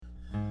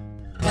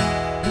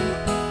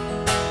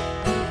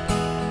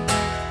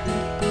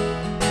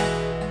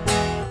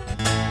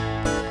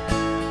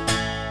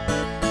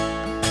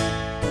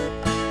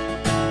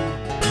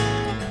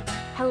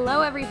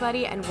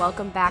everybody, and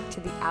welcome back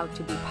to the Out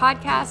to Be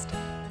podcast.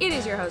 It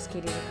is your host,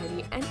 Katie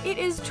McCarty, and it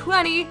is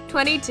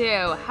 2022.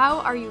 How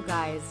are you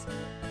guys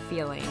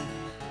feeling?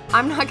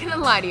 I'm not gonna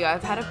lie to you,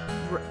 I've had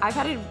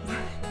an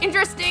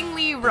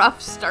interestingly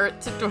rough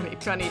start to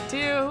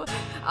 2022.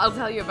 I'll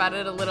tell you about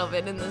it a little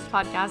bit in this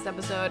podcast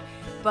episode,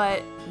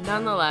 but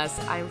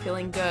nonetheless, I'm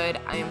feeling good.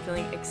 I am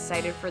feeling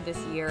excited for this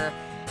year,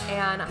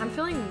 and I'm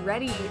feeling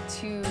ready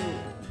to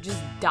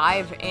just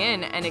dive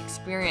in and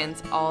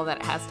experience all that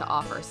it has to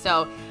offer.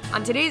 So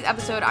on today's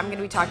episode, I'm going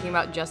to be talking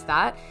about just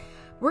that.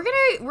 We're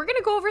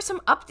gonna go over some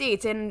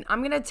updates, and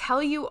I'm gonna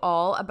tell you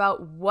all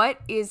about what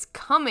is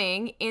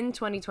coming in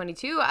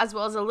 2022, as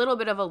well as a little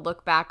bit of a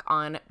look back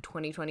on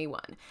 2021.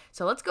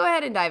 So let's go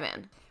ahead and dive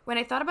in. When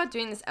I thought about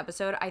doing this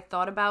episode, I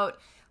thought about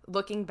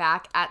looking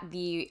back at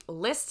the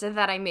list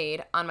that I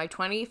made on my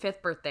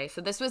 25th birthday. So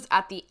this was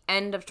at the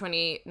end of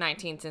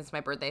 2019, since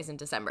my birthday is in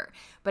December.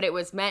 But it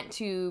was meant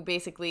to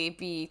basically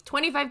be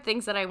 25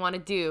 things that I want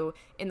to do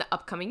in the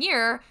upcoming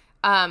year.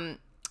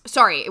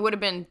 It would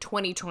have been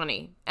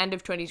 2020, end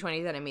of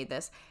 2020 that I made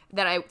this.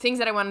 Things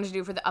that I wanted to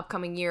do for the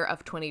upcoming year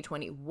of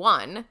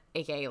 2021,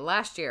 aka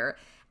last year.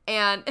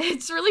 And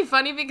it's really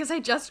funny because I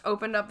just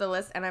opened up the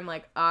list and I'm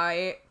like,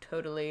 I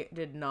totally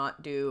did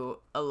not do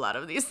a lot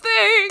of these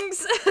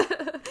things.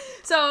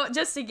 So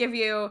just to give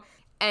you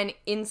an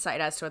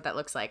insight as to what that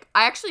looks like,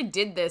 I actually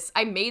did this.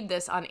 I made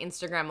this on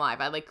Instagram Live.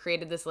 I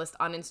created this list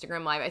on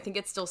Instagram Live. I think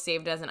it's still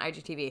saved as an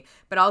IGTV,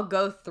 but I'll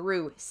go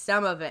through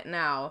some of it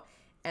now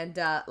and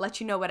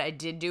let you know what I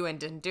did do and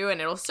didn't do,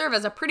 and it'll serve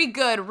as a pretty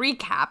good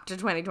recap to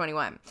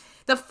 2021.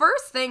 The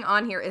first thing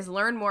on here is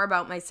learn more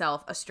about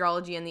myself,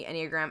 astrology, and the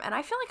Enneagram, and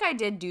I feel like I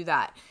did do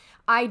that.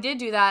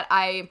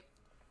 I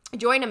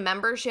joined a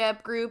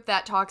membership group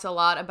that talks a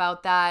lot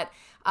about that.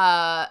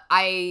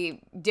 I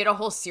did a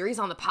whole series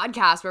on the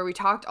podcast where we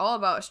talked all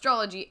about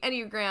astrology,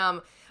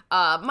 Enneagram,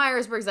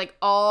 Myers-Briggs, like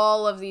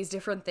all of these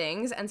different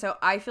things. And so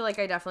I feel like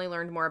I definitely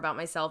learned more about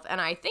myself.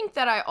 And I think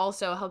that I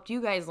also helped you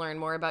guys learn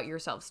more about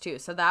yourselves too.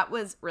 So that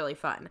was really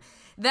fun.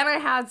 Then I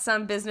had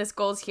some business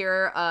goals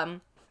here,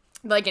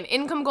 like an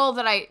income goal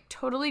that I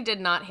totally did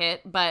not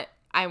hit, but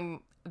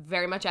I'm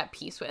very much at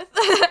peace with.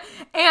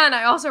 And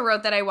I also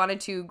wrote that I wanted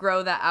to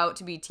grow that out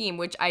to be team,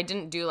 which I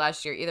didn't do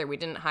last year either. We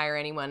didn't hire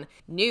anyone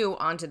new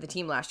onto the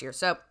team last year.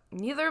 So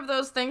neither of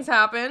those things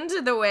happened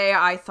the way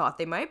I thought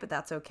they might, but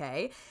that's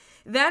okay.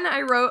 Then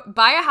I wrote,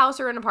 buy a house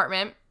or an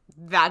apartment.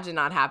 That did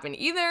not happen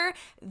either,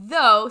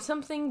 though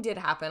something did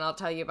happen. I'll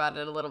tell you about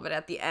it a little bit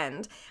at the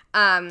end.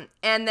 And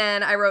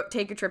then I wrote,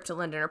 take a trip to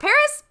London or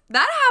Paris.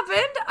 That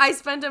happened. I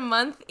spent a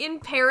month in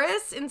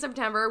Paris in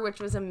September, which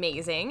was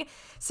amazing.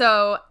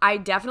 So I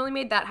definitely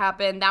made that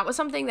happen. That was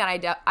something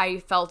that I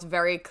felt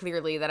very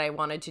clearly that I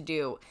wanted to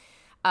do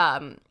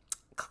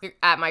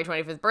at my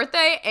 25th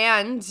birthday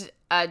and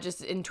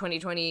just in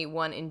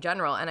 2021 in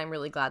general. And I'm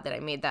really glad that I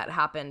made that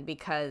happen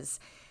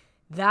because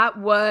that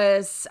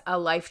was a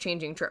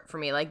life-changing trip for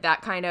me. Like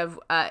that kind of,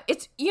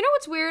 it's, you know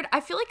what's weird? I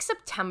feel like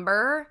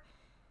September,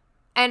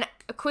 and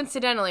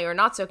coincidentally or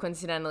not so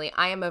coincidentally,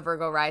 I am a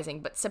Virgo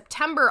rising, but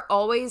September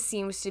always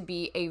seems to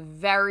be a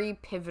very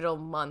pivotal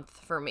month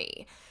for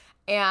me.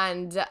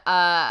 And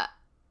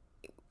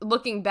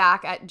looking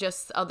back at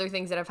just other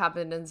things that have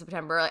happened in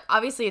September, like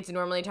obviously it's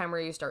normally a time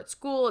where you start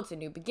school, it's a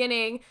new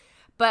beginning,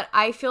 but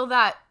I feel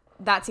that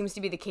that seems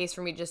to be the case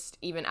for me just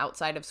even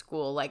outside of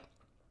school. Like,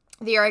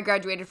 the year I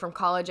graduated from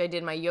college, I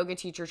did my yoga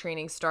teacher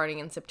training starting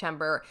in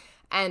September,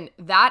 and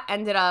that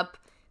ended up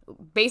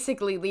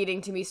basically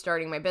leading to me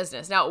starting my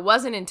business. Now, it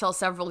wasn't until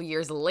several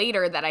years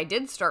later that I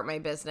did start my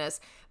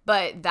business,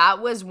 but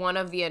that was one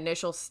of the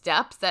initial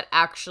steps that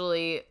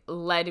actually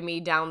led me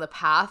down the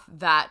path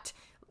that,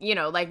 you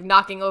know, like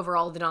knocking over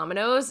all the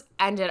dominoes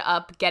ended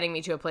up getting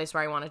me to a place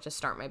where I wanted to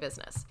start my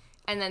business.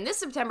 And then this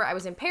September, I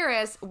was in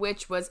Paris,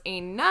 which was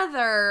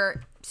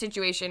another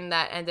situation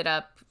that ended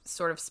up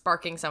sort of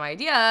sparking some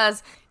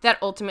ideas that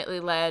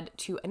ultimately led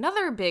to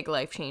another big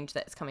life change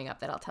that's coming up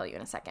that I'll tell you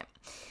in a second.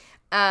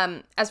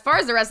 As far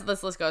as the rest of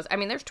this list goes, I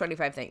mean, there's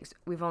 25 things.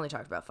 We've only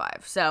talked about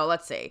 5. So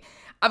let's see.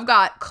 I've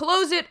got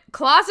closet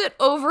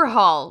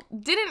overhaul.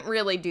 Didn't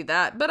really do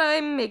that, but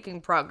I'm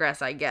making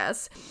progress, I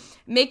guess.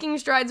 Making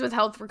strides with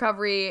health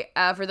recovery.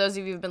 For those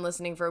of you who've been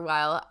listening for a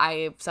while,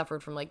 I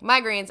suffered from like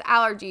migraines,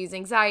 allergies,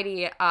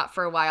 anxiety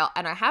for a while,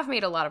 and I have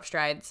made a lot of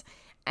strides.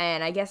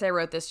 And I guess I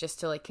wrote this just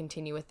to like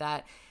continue with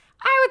that.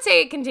 I would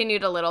say it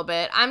continued a little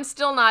bit. I'm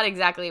still not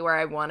exactly where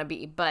I want to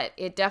be, but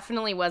it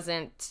definitely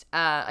wasn't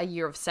a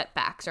year of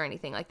setbacks or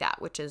anything like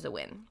that, which is a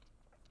win.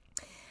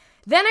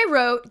 Then I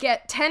wrote,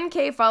 get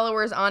 10K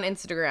followers on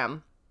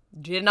Instagram.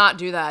 Did not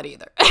do that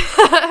either.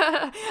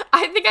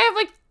 I think I have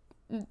like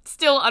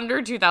still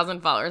under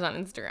 2,000 followers on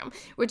Instagram,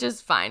 which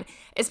is fine,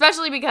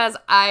 especially because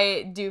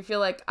I do feel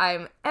like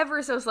I'm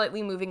ever so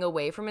slightly moving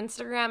away from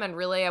Instagram, and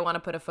really I want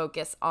to put a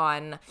focus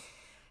on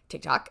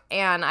TikTok,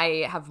 and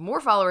I have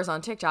more followers on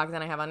TikTok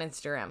than I have on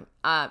Instagram.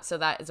 So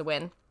that is a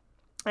win.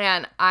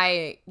 And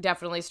I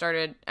definitely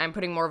I'm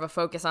putting more of a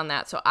focus on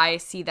that. So I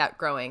see that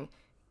growing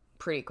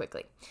pretty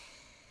quickly.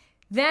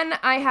 Then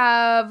I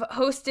have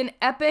host an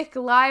epic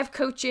live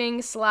coaching /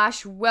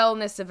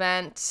 wellness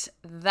event.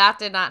 That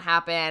did not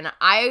happen.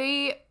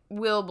 I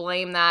will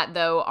blame that,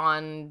 though,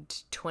 on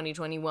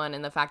 2021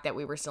 and the fact that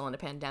we were still in a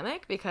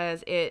pandemic,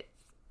 because it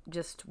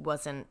just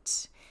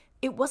wasn't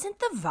the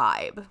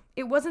vibe.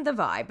 It wasn't the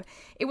vibe.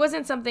 It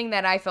wasn't something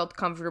that I felt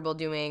comfortable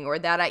doing or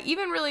that I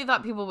even really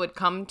thought people would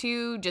come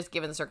to, just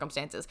given the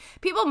circumstances.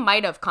 People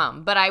might have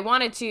come, but I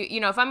wanted to,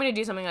 if I'm going to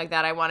do something like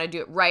that, I want to do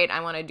it right. I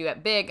want to do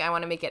it big. I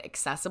want to make it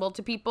accessible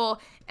to people.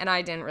 And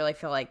I didn't really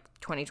feel like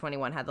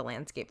 2021 had the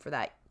landscape for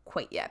that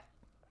quite yet.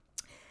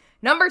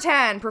 Number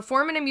 10,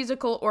 perform in a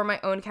musical or my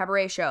own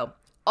cabaret show.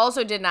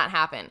 Also did not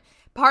happen.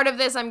 Part of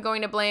this I'm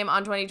going to blame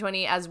on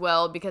 2020 as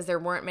well, because there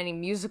weren't many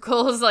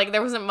musicals. Like,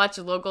 there wasn't much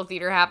local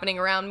theater happening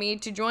around me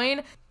to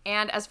join.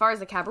 And as far as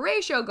the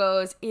cabaret show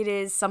goes, it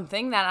is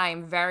something that I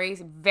am very,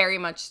 very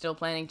much still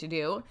planning to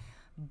do.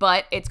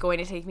 But it's going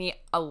to take me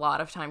a lot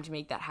of time to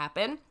make that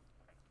happen.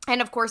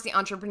 And of course, the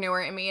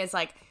entrepreneur in me is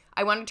like,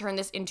 I want to turn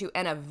this into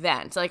an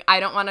event. Like, I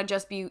don't want to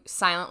just be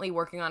silently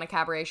working on a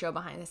cabaret show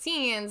behind the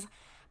scenes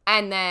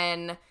and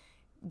then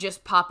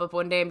just pop up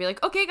one day and be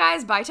like, okay,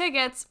 guys, buy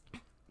tickets.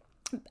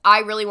 I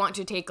really want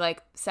to take,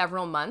 like,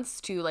 several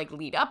months to, like,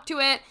 lead up to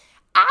it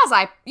as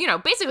I,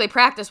 basically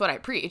practice what I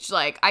preach.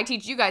 Like, I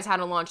teach you guys how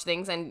to launch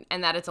things and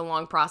that it's a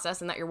long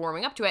process and that you're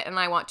warming up to it, and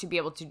I want to be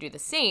able to do the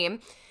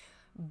same.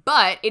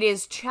 But it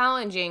is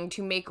challenging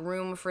to make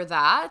room for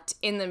that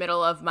in the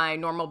middle of my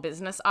normal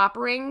business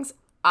operatings.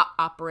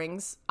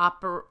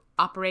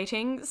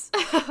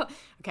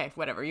 Okay,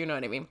 whatever, you know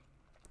what I mean.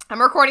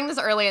 I'm recording this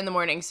early in the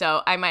morning,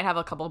 so I might have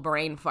a couple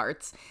brain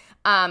farts.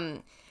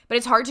 But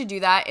it's hard to do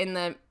that in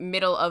the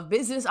middle of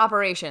business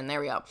operation.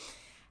 There we go.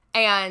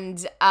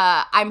 And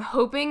I'm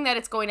hoping that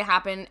it's going to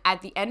happen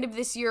at the end of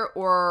this year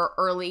or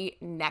early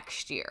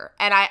next year.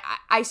 And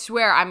I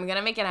swear I'm going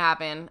to make it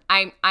happen.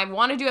 I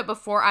want to do it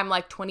before I'm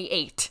like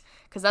 28.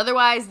 Because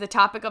otherwise, the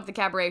topic of the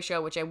cabaret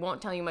show, which I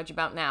won't tell you much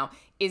about now,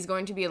 is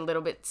going to be a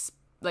little bit,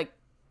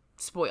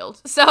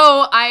 spoiled. So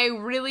I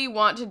really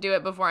want to do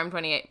it before I'm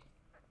 28.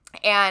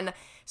 And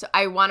so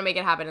I want to make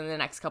it happen in the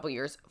next couple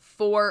years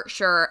for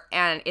sure.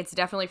 And it's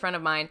definitely a friend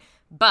of mine,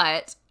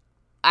 but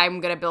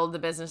I'm going to build the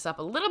business up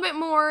a little bit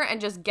more and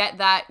just get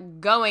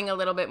that going a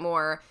little bit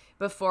more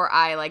before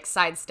I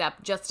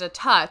sidestep just a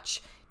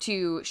touch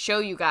to show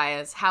you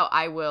guys how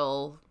I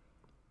will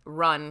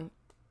run,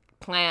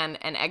 plan,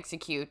 and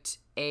execute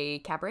a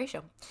cabaret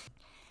show.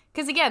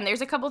 Because again,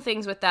 there's a couple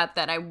things with that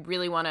I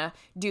really want to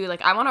do.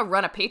 I want to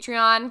run a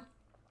Patreon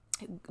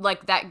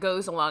that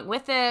goes along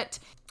with it.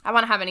 I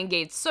want to have an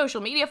engaged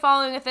social media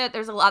following with it.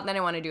 There's a lot that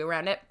I want to do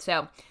around it.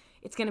 So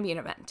it's going to be an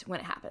event when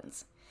it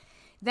happens.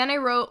 Then I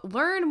wrote,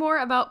 learn more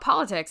about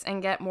politics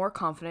and get more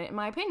confident in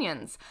my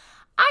opinions.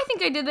 I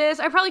think I did this.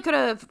 I probably could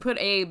have put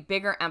a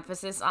bigger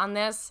emphasis on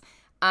this.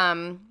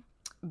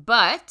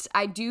 But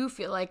I do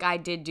feel like I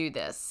did do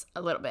this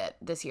a little bit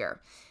this year.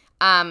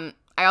 I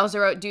also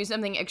wrote, do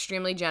something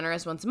extremely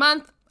generous once a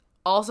month.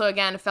 Also,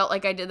 again, felt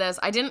like I did this.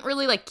 I didn't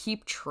really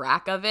keep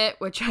track of it,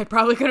 which I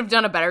probably could have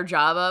done a better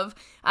job of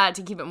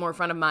to keep it more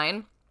front of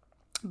mind.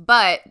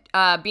 But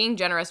being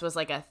generous was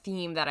a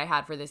theme that I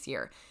had for this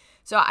year.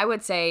 So I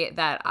would say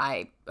that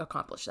I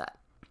accomplished that.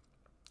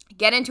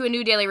 Get into a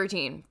new daily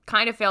routine.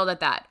 Kind of failed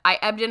at that. I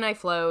ebbed and I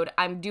flowed.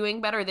 I'm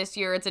doing better this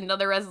year. It's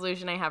another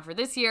resolution I have for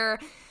this year.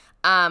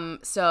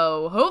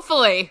 So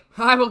hopefully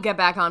I will get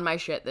back on my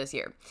shit this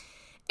year.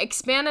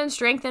 Expand and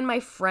strengthen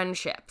my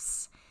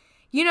friendships.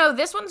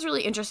 This one's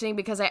really interesting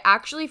because I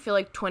actually feel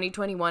like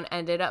 2021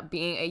 ended up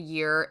being a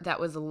year that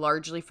was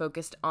largely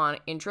focused on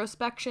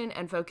introspection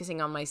and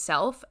focusing on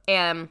myself.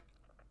 And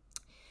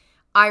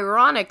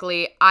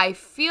ironically, I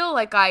feel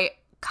like I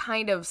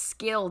kind of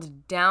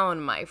scaled down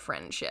my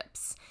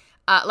friendships.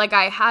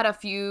 I had a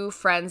few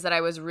friends that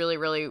I was really,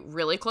 really,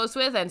 really close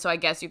with, and so I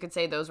guess you could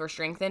say those were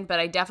strengthened,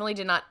 but I definitely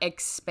did not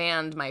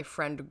expand my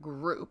friend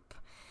group.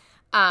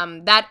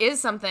 That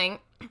is something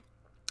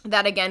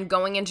that, again,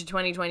 going into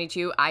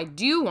 2022, I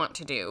do want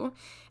to do,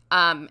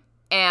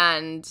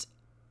 and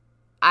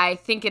I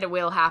think it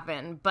will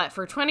happen. But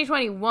for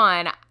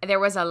 2021, there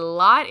was a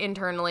lot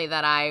internally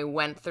that I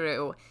went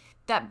through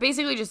that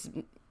basically just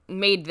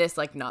made this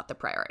not the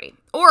priority,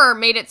 or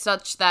made it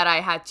such that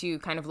I had to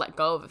kind of let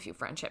go of a few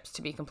friendships,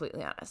 to be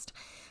completely honest.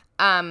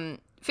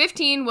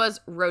 15 was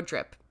road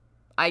trip.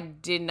 I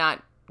did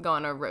not go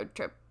on a road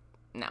trip.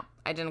 No,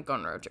 I didn't go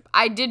on a road trip.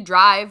 I did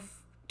drive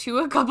to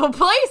a couple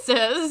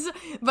places,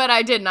 but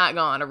I did not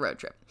go on a road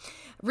trip.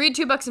 Read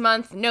 2 books a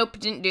month. Nope,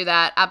 didn't do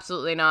that.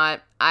 Absolutely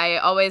not. I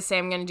always say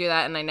I'm going to do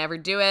that, and I never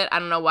do it. I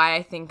don't know why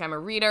I think I'm a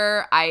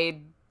reader. I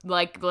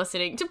like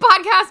listening to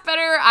podcasts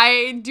better.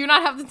 I do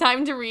not have the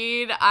time to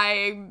read.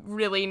 I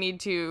really need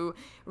to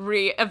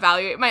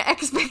reevaluate my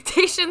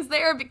expectations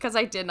there because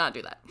I did not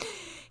do that.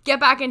 Get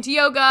back into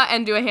yoga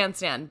and do a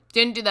handstand.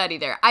 Didn't do that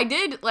either. I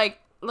did, like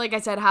I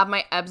said, have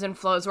my ebbs and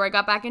flows where I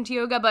got back into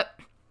yoga, but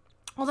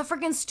all the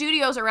freaking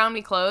studios around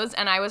me closed,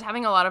 and I was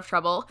having a lot of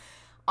trouble,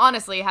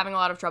 honestly,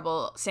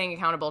 staying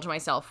accountable to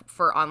myself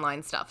for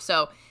online stuff.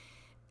 So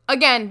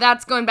Again,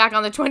 that's going back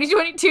on the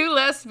 2022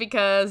 list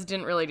because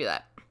didn't really do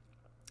that.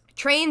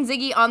 Train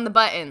Ziggy on the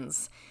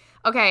buttons.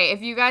 Okay,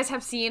 if you guys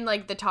have seen,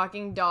 like, the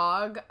talking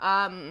dog,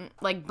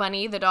 like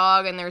Bunny the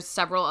dog, and there's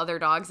several other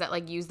dogs that,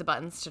 like, use the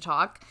buttons to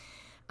talk,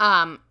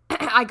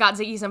 I got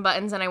Ziggy some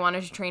buttons and I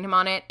wanted to train him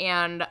on it,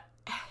 and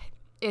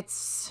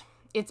it's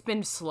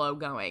been slow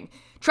going.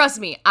 Trust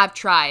me, I've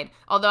tried.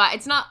 Although I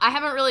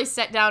haven't really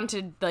sat down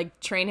to,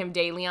 like, train him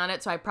daily on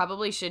it, so I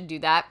probably should do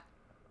that.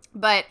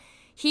 But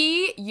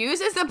he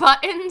uses the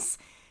buttons,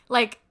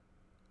 like,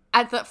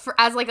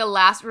 as like a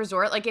last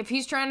resort. Like, if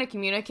he's trying to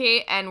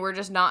communicate and we're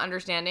just not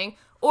understanding,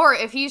 or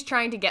if he's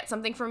trying to get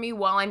something from me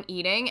while I'm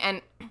eating,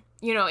 and,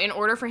 you know, in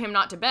order for him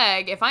not to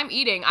beg, if I'm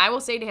eating, I will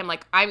say to him,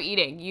 like, I'm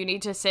eating. You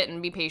need to sit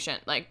and be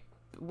patient. Like,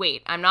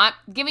 wait, I'm not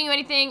giving you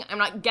anything. I'm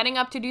not getting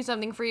up to do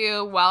something for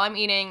you while I'm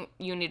eating.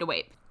 You need to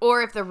wait.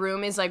 Or if the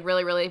room is, like,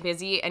 really, really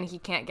busy and he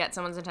can't get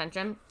someone's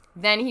attention,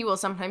 then he will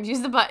sometimes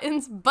use the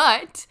buttons,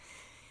 but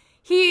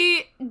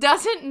he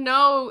doesn't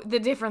know the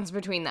difference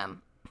between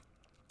them.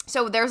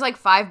 So there's, like,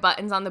 5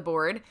 buttons on the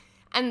board,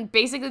 and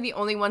basically the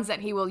only ones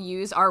that he will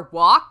use are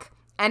walk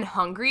and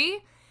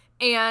hungry,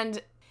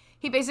 and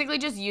he basically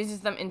just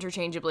uses them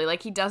interchangeably.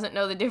 Like, he doesn't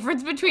know the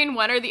difference between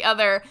one or the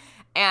other,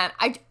 and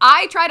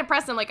I try to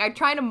press him. Like, I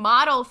try to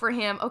model for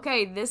him,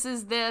 okay, this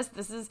is,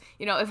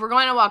 you know, if we're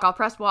going to walk, I'll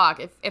press walk.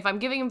 If I'm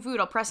giving him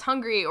food, I'll press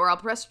hungry, or I'll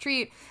press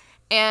treat,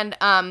 and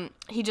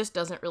he just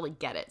doesn't really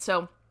get it.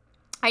 So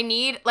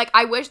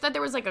I wish that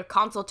there was, like, a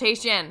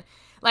consultation.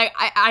 Like,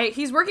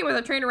 he's working with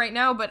a trainer right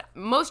now, but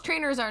most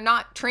trainers are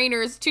not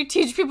trainers to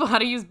teach people how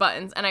to use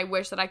buttons, and I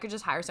wish that I could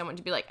just hire someone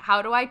to be like,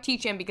 how do I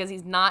teach him? Because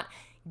he's not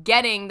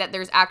getting that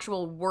there's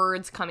actual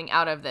words coming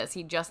out of this.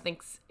 He just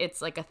thinks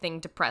it's, like, a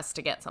thing to press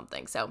to get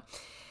something. So,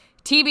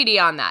 TBD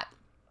on that.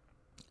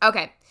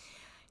 Okay.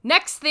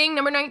 Next thing,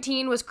 number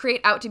 19, was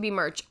create out to be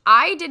merch.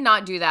 I did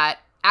not do that.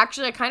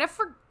 Actually, I kind of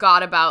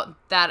forgot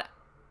about that,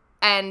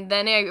 and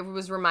then I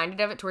was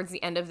reminded of it towards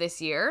the end of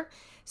this year.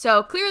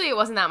 So clearly it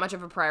wasn't that much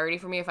of a priority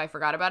for me if I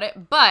forgot about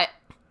it, but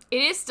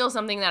it is still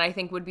something that I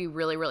think would be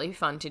really, really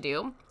fun to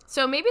do.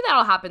 So maybe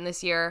that'll happen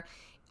this year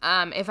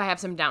if I have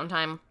some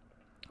downtime.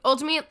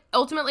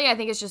 Ultimately, I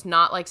think it's just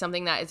not, like,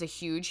 something that is a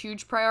huge,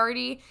 huge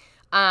priority.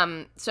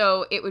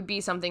 So it would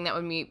be something that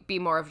would be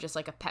more of just,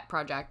 like, a pet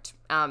project.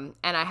 And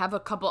I have a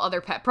couple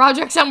other pet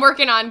projects I'm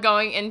working on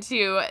going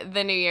into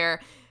the new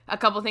year. A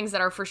couple things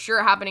that are for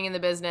sure happening in the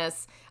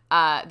business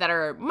that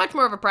are much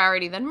more of a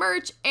priority than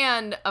merch,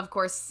 and of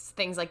course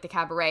things like the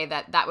cabaret,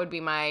 that would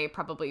be my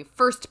probably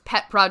first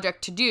pet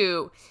project to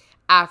do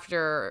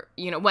after,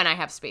 you know, when I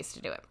have space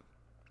to do it.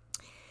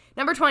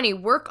 Number 20,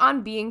 work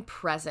on being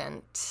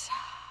present.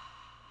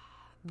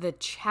 The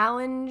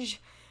challenge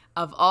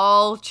of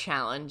all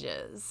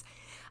challenges.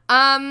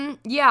 This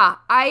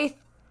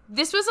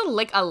was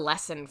a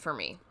lesson for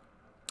me.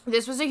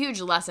 This was a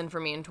huge lesson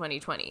for me in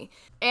 2020,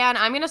 and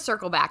I'm going to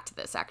circle back to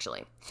this,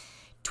 actually.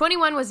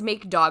 21 was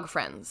make dog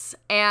friends,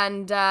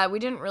 and we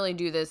didn't really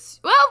do this.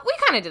 Well, we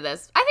kind of did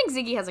this. I think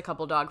Ziggy has a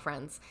couple dog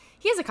friends.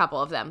 He has a couple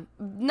of them.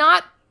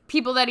 Not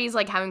people that he's,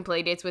 like, having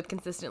play dates with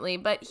consistently,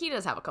 but he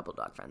does have a couple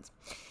dog friends.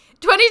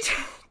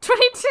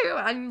 22,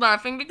 I'm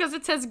laughing because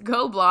it says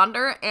go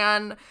blonder,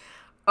 and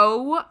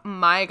oh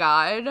my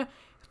god.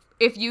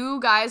 If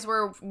you guys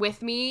were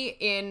with me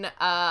in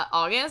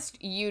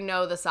August, you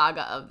know the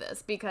saga of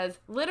this, because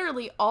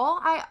literally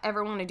all I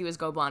ever want to do is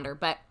go blonder,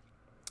 but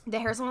the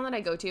hair salon that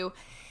I go to,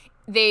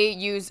 they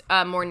use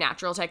more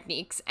natural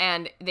techniques,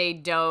 and they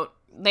don't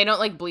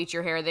like bleach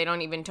your hair. They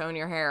don't even tone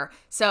your hair.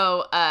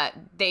 So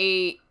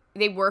they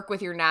work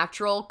with your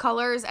natural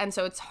colors, and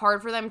so it's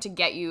hard for them to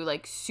get you,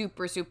 like,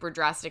 super, super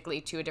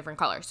drastically to a different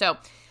color. So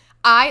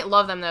I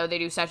love them, though. They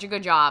do such a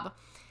good job.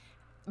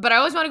 But I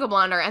always want to go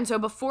blonder, and so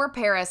before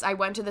Paris, I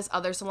went to this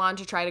other salon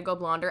to try to go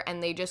blonder,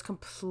 and they just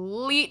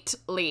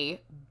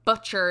completely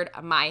butchered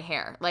my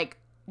hair. Like,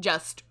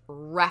 just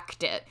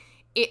wrecked it.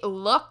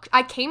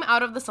 I came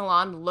out of the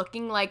salon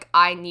looking like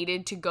I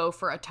needed to go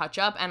for a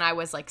touch-up, and I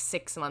was, like,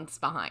 6 months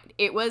behind.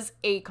 It was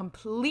a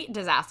complete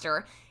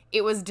disaster.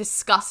 It was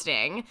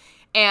disgusting,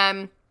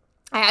 and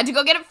I had to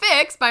go get it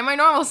fixed by my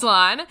normal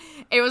salon.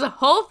 It was a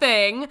whole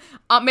thing.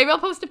 Maybe I'll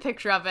post a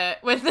picture of it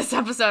with this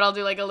episode. I'll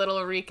do, like, a little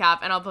recap,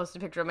 and I'll post a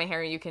picture of my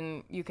hair, and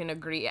you can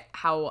agree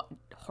how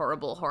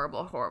horrible,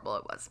 horrible, horrible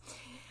it was.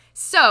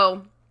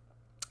 So,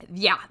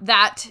 yeah,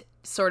 that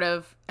sort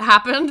of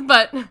happened,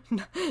 but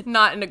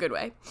not in a good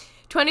way.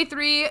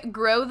 23,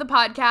 grow the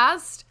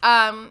podcast.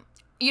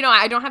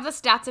 I don't have the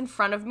stats in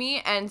front of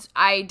me, and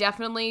I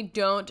definitely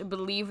don't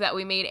believe that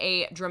we made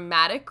a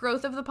dramatic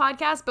growth of the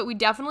podcast, but we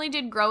definitely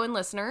did grow in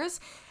listeners.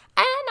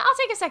 And I'll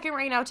take a second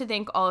right now to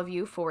thank all of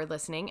you for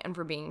listening and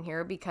for being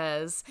here,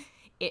 because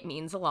it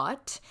means a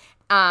lot.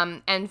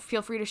 And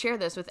feel free to share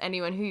this with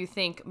anyone who you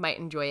think might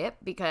enjoy it,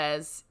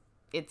 because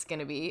it's going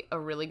to be a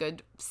really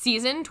good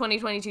season,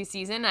 2022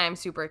 season. I'm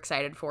super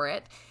excited for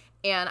it,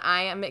 and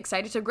I am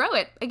excited to grow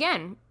it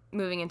again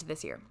moving into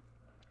this year.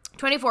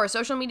 24,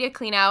 social media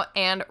clean out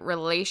and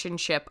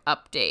relationship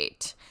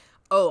update.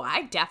 Oh,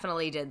 I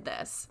definitely did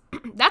this.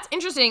 That's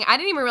interesting. I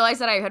didn't even realize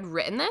that I had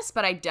written this,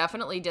 but I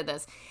definitely did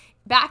this.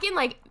 Back in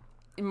like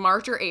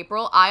March or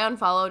April, I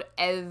unfollowed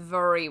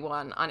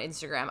everyone on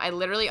Instagram. I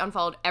literally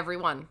unfollowed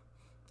everyone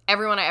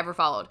I ever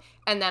followed.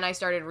 And then I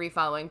started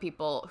refollowing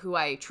people who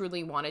I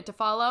truly wanted to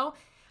follow,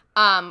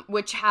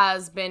 which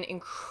has been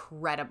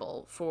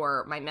incredible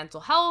for my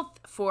mental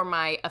health, for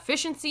my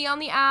efficiency on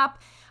the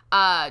app.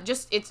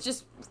 It's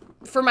just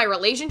for my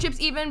relationships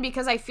even,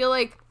 because I feel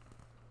like,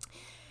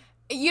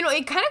 you know,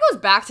 it kind of goes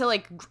back to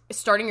like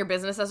starting your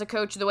business as a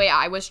coach the way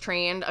I was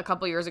trained a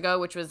couple years ago,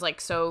 which was like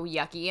so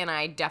yucky, and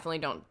I definitely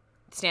don't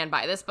stand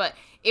by this, but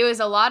it was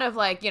a lot of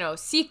like, you know,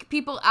 seek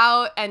people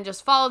out and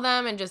just follow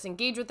them and just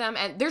engage with them.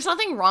 And there's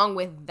nothing wrong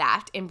with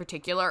that in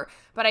particular,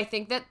 but I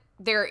think that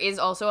there is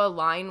also a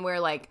line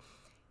where like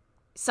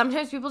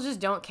sometimes people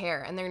just don't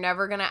care and they're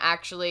never gonna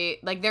actually,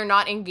 like, they're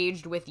not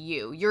engaged with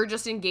you. You're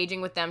just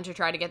engaging with them to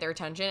try to get their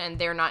attention, and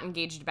they're not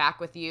engaged back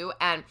with you.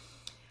 And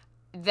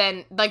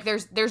then like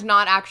there's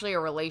not actually a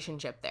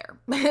relationship there.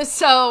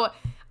 So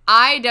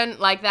I didn't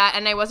like that,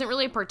 and I wasn't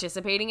really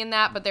participating in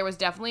that, but there was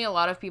definitely a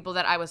lot of people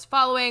that I was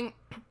following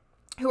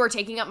who were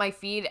taking up my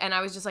feed, and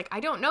I was just like,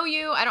 I don't know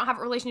you, I don't have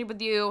a relationship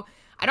with you,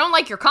 I don't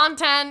like your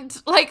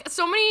content. Like,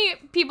 so many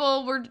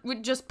people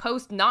would just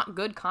post not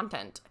good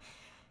content,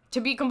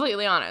 to be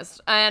completely honest,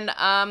 and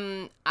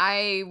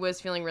I was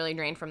feeling really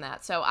drained from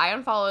that, so I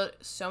unfollowed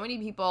so many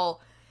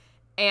people,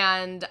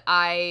 and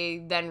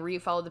I then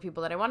refollowed the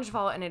people that I wanted to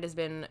follow, and it has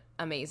been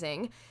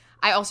amazing.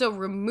 I also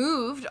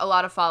removed a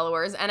lot of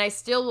followers, and I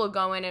still will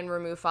go in and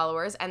remove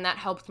followers, and that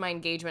helped my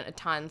engagement a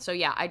ton. So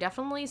yeah, I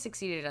definitely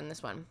succeeded on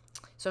this one.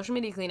 Social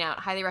media clean out.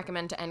 Highly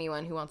recommend to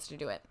anyone who wants to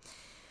do it.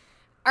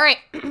 All right,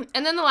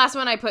 and then the last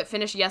one, I put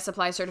finish Yes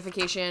Apply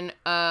certification,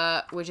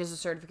 which is a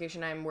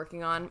certification I'm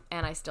working on,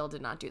 and I still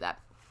did not do that.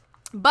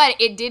 But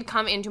it did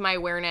come into my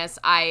awareness.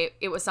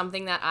 It was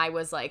something that I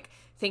was like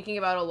thinking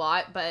about a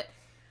lot, but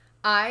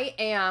I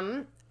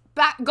am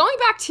going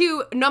back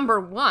to number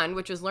 1,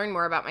 which was learn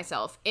more about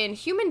myself. In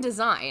human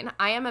design,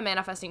 I am a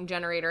manifesting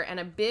generator, and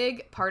a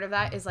big part of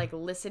that is like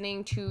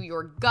listening to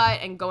your gut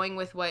and going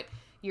with what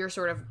your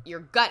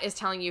gut is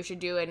telling you should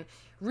do, and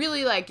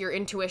really like your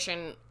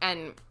intuition,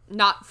 and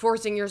not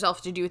forcing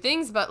yourself to do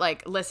things, but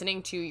like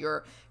listening to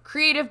your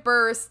creative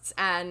bursts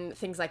and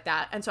things like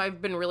that. And so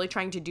I've been really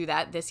trying to do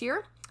that this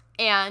year.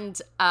 And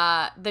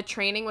the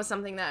training was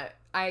something that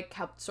I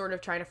kept sort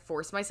of trying to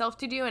force myself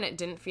to do, and it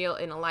didn't feel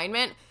in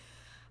alignment.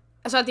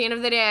 So at the end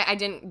of the day, I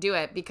didn't do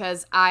it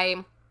because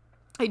I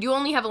do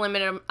only have a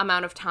limited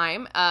amount of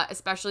time,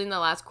 especially in the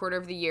last quarter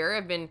of the year.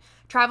 I've been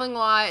traveling a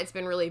lot. It's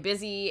been really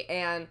busy,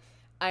 and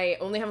I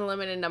only have a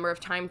limited number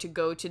of time to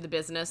go to the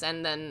business,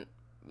 and then,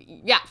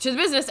 to the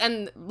business,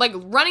 and like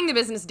running the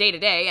business day to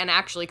day and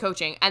actually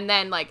coaching. And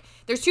then like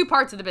there's 2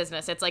 parts of the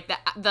business. It's like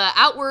the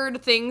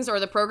outward things,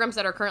 or the programs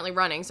that are currently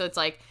running. So it's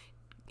like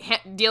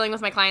dealing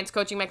with my clients,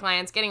 coaching my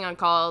clients, getting on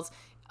calls,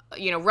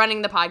 you know,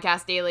 running the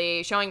podcast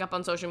daily, showing up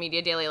on social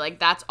media daily, like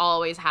that's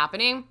always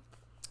happening.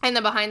 And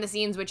the behind the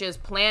scenes, which is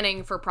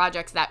planning for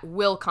projects that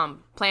will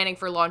come, planning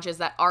for launches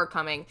that are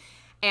coming.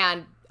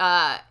 And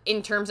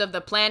in terms of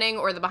the planning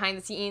or the behind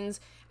the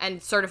scenes,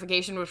 and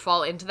certification would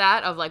fall into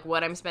that, of like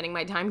what I'm spending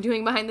my time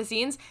doing behind the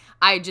scenes,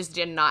 I just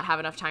did not have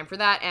enough time for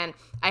that. And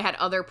I had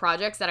other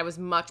projects that I was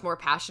much more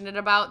passionate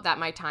about that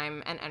my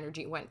time and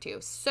energy went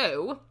to.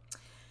 So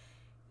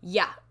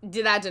yeah,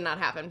 that did not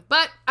happen,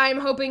 but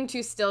I'm hoping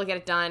to still get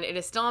it done. It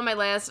is still on my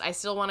list. I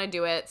still want to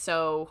do it,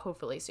 so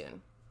hopefully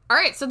soon. All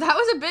right, so that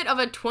was a bit of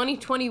a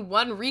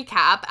 2021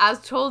 recap as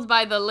told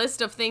by the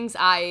list of things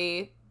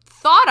I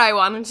thought I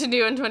wanted to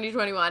do in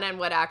 2021 and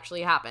what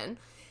actually happened.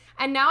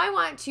 And now I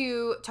want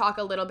to talk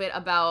a little bit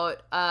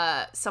about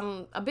a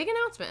big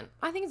announcement.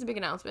 I think it's a big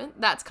announcement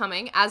that's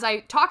coming. As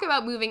I talk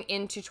about moving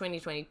into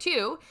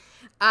 2022,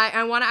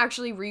 I want to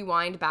actually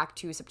rewind back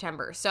to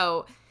September.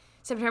 So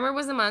September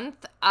was the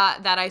month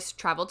that I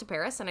traveled to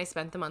Paris, and I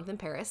spent the month in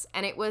Paris,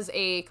 and it was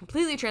a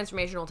completely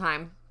transformational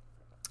time,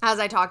 as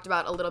I talked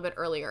about a little bit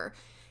earlier,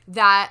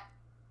 that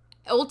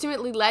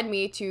ultimately led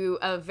me to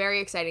a very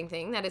exciting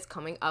thing that is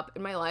coming up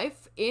in my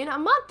life in a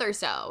month or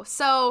so.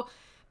 So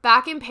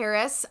back in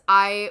Paris,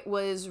 I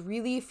was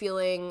really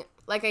feeling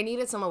like I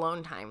needed some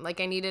alone time, like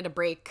I needed a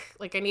break,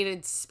 like I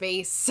needed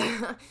space,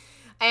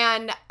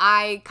 and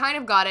I kind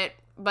of got it,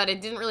 but it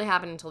didn't really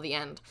happen until the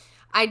end.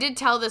 I did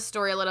tell this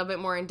story a little bit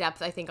more in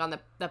depth, I think, on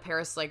the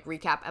Paris like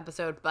recap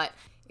episode, but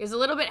it was a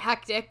little bit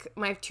hectic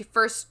my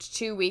first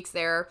 2 weeks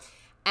there.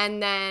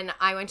 And then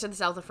I went to the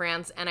south of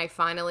France, and I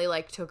finally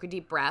like took a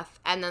deep breath.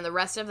 And then the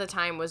rest of the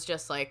time was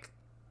just like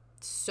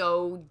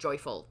so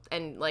joyful.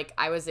 And like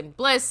I was in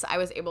bliss. I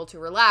was able to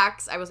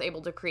relax. I was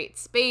able to create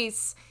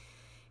space.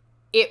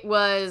 It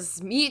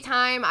was me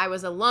time. I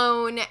was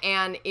alone,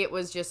 and it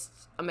was just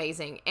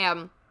amazing.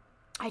 And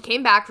I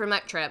came back from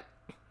that trip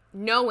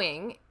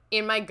knowing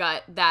in my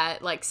gut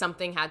that like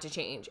something had to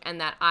change, and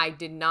that I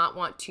did not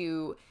want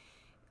to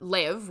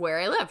live where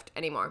I lived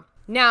anymore.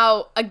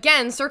 Now,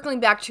 again, circling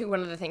back to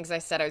one of the things I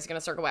said I was going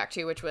to circle back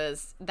to, which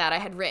was that I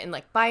had written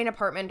like buy an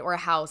apartment or a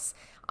house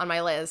on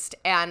my list.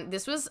 And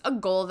this was a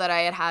goal that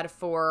I had had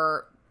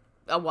for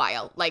a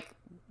while, like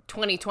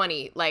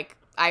 2020. Like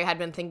I had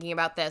been thinking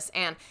about this,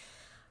 and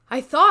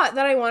I thought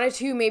that I wanted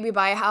to maybe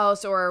buy a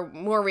house, or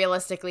more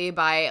realistically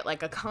buy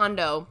like a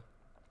condo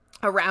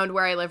around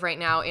where I live right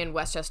now in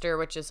Westchester,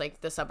 which is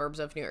like the suburbs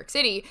of New York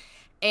City.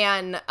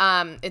 And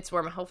it's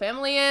where my whole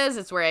family is.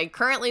 It's where I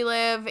currently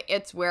live.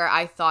 It's where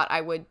I thought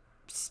I would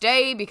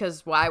stay,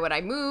 because why would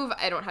I move?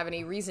 I don't have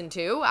any reason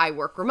to. I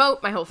work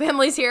remote. My whole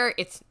family's here.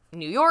 It's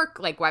New York.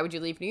 Like, why would you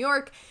leave New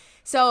York?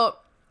 So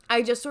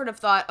I just sort of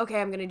thought,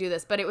 okay, I'm going to do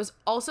this. But it was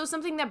also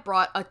something that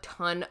brought a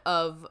ton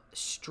of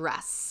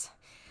stress.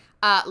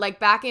 Like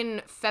back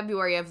in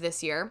February of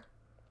this year,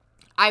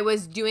 I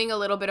was doing a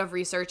little bit of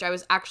research. I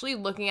was actually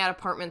looking at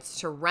apartments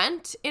to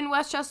rent in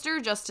Westchester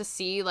just to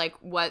see like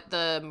what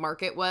the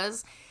market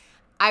was.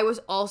 I was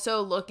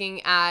also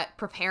looking at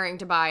preparing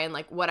to buy and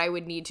like what I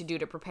would need to do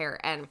to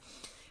prepare. And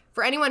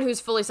for anyone who's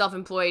fully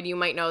self-employed, you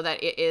might know that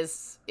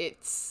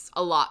it's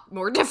a lot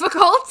more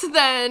difficult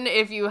than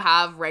if you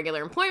have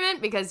regular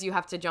employment, because you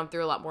have to jump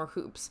through a lot more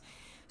hoops.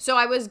 So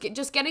I was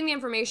just getting the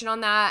information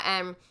on that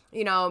and,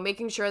 you know,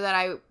 making sure that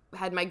I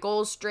had my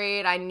goals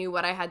straight. I knew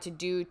what I had to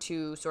do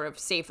to sort of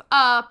save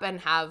up and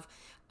have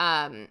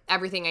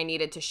everything I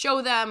needed to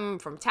show them,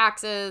 from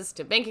taxes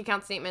to bank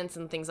account statements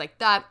and things like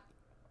that,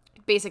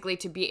 basically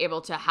to be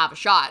able to have a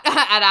shot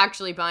at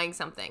actually buying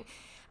something.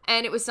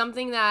 And it was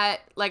something that,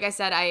 like I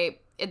said, I,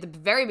 at the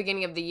very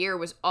beginning of the year,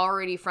 was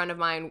already a friend of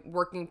mine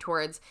working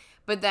towards,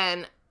 but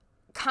then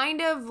kind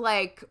of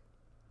like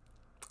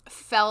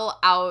fell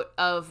out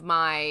of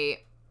my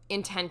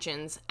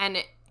intentions. And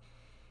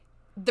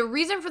the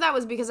reason for that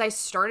was because I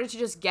started to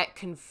just get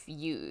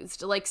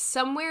confused. Like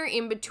somewhere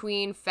in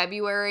between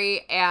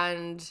February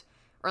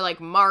or like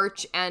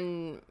March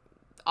and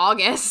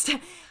August,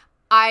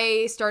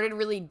 I started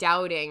really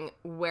doubting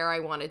where I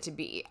wanted to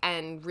be,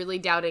 and really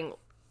doubting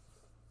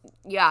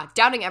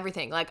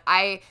everything. Like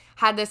I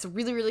had this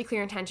really, really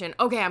clear intention.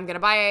 Okay, I'm going to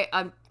buy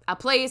a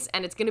place,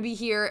 and it's going to be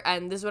here,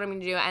 and this is what I'm going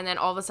to do. And then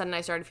all of a sudden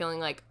I started feeling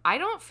like, I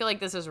don't feel like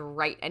this is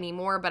right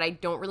anymore, but I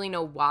don't really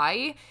know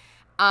why.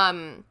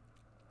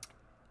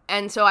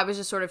 And so I was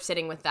just sort of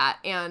sitting with that.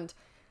 And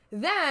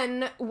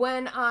then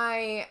when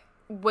I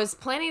was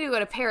planning to go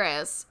to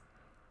Paris,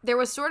 there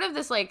was sort of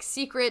this like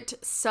secret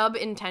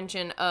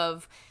sub-intention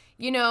of,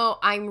 you know,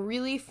 I'm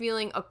really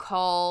feeling a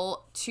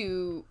call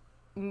to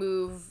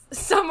move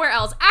somewhere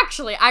else.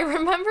 Actually, I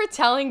remember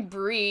telling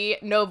Brie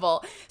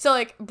Noble. So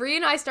like Brie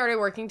and I started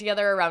working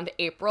together around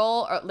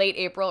April, or late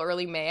April,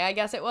 early May, I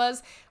guess it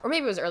was. Or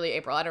maybe it was early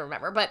April, I don't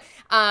remember. But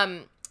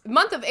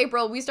month of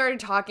April, we started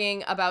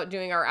talking about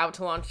doing our Out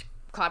to Launch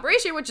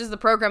collaboration, which is the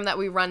program that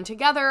we run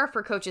together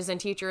for coaches and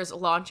teachers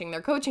launching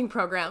their coaching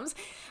programs.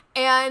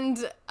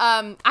 And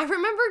I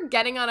remember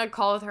getting on a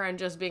call with her and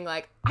just being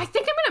like, I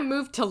think I'm going to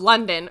move to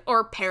London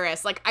or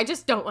Paris. Like, I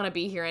just don't want to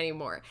be here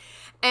anymore.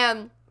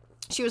 And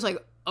she was like,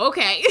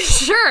 okay,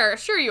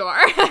 sure you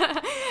are.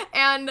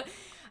 And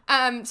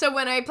so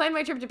when I planned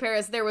my trip to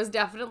Paris, there was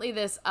definitely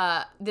this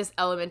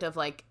element of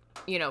like,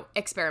 you know,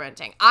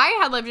 experimenting. I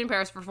had lived in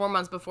Paris for 4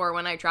 months before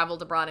when I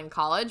traveled abroad in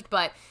college,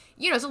 but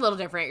you know, it's a little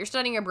different. You're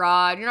studying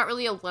abroad. You're not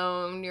really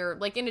alone. You're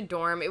like in a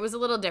dorm. It was a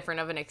little different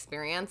of an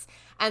experience.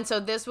 And so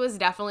this was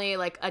definitely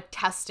like a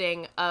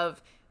testing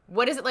of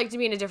what is it like to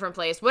be in a different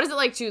place? What is it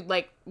like to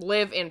like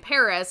live in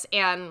Paris?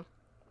 And,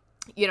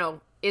 you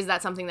know, is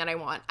that something that I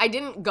want? I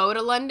didn't go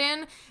to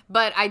London,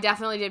 but I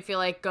definitely did feel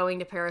like going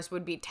to Paris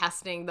would be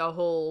testing the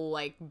whole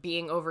like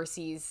being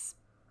overseas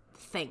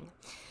thing.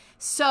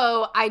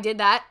 So I did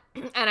that,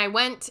 and I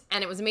went,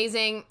 and it was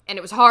amazing, and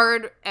it was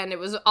hard, and it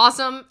was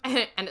awesome,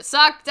 and it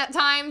sucked at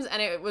times,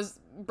 and it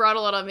brought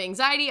a lot of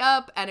anxiety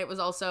up, and it was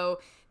also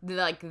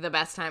the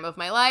best time of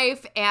my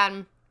life.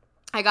 And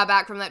I got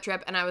back from that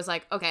trip, and I was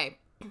like, okay,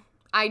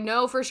 I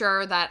know for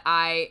sure that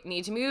I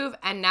need to move,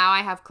 and now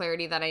I have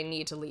clarity that I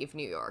need to leave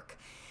New York.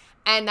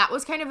 And that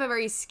was kind of a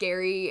very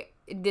scary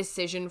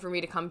decision for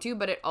me to come to,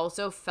 but it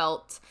also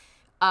felt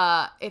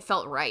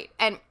right.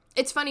 And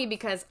it's funny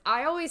because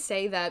I always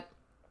say that,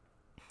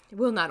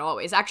 well, not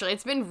always, actually,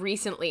 it's been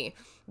recently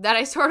that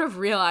I sort of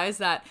realized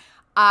that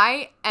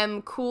I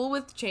am cool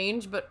with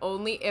change, but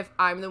only if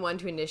I'm the one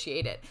to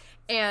initiate it.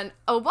 And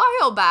a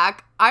while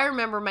back, I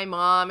remember my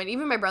mom and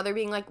even my brother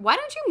being like, why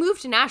don't you move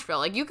to Nashville?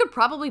 Like, you could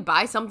probably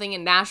buy something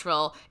in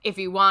Nashville if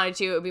you wanted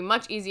to. It would be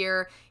much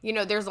easier. You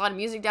know, there's a lot of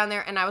music down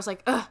there. And I was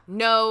like, ugh,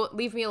 no,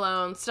 leave me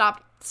alone.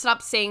 Stop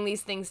saying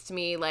these things to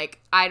me. Like,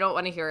 I don't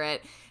want to hear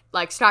it.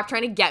 Like, stop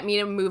trying to get me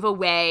to move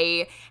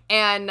away.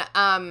 And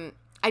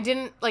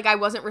I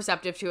wasn't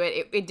receptive to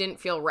it. It didn't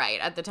feel right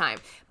at the time.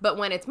 But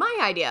when it's my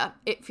idea,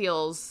 it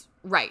feels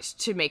right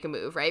to make a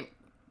move, right?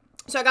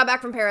 So I got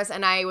back from Paris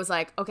and I was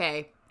like,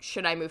 okay,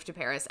 should I move to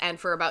Paris? And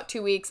for about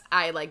 2 weeks,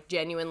 I like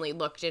genuinely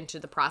looked into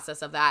the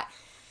process of that.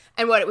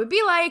 and what it would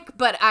be like,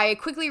 but I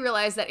quickly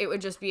realized that it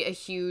would just be a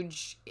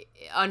huge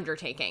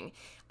undertaking.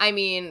 I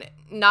mean,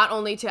 not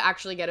only to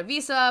actually get a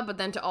visa, but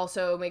then to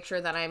also make sure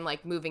that I'm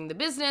like moving the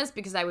business,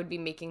 because I would be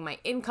making my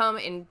income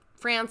in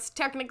France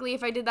technically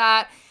if I did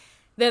that.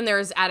 Then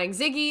there's adding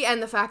Ziggy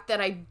and the fact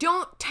that I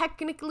don't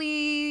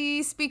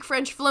technically speak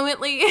French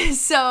fluently.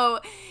 So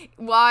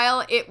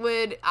while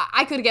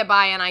I could get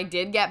by, and I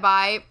did get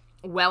by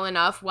well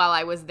enough while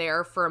I was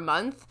there for a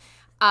month,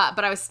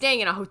 but I was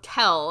staying in a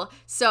hotel,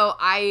 so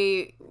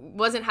I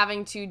wasn't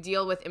having to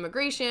deal with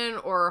immigration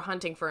or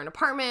hunting for an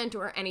apartment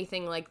or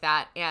anything like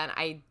that. And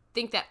I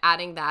think that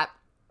adding that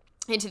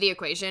into the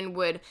equation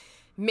would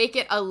make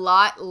it a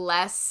lot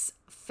less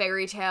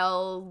fairy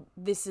tale,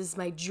 this is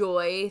my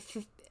joy,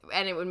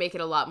 and it would make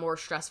it a lot more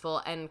stressful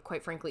and,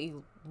 quite frankly,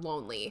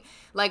 lonely.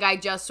 Like, I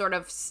just sort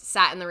of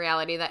sat in the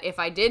reality that if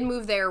I did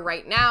move there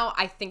right now,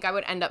 I think I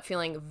would end up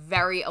feeling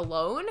very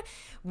alone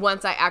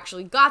once I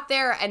actually got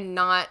there, and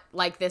not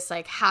like this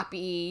like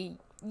happy,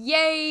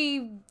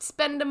 yay,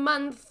 spend a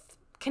month,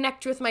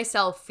 connect with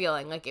myself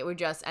feeling. Like, it would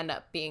just end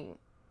up being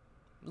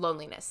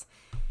loneliness.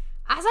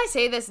 As I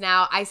say this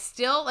now, I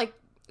still like,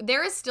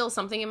 there is still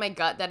something in my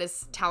gut that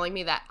is telling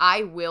me that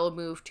I will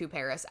move to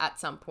Paris at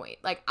some point.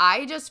 Like,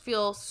 I just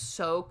feel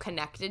so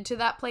connected to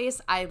that place.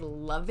 I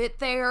love it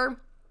there.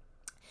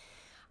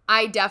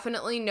 I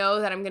definitely know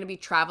that I'm going to be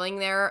traveling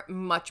there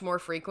much more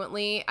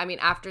frequently. I mean,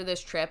 after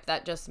this trip,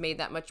 that just made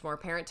that much more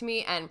apparent to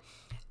me. And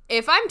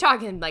if I'm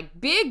talking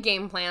like big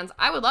game plans,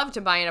 I would love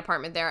to buy an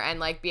apartment there and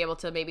like be able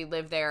to maybe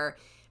live there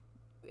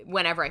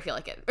whenever I feel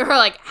like it, or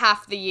like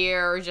half the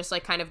year, or just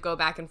like kind of go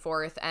back and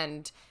forth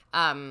and,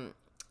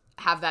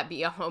 have that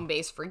be a home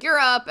base for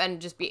Europe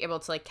and just be able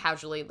to like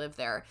casually live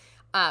there,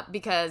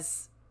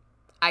 because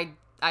I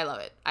love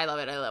it. I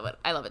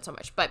love it so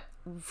much. But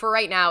for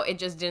right now, it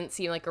just didn't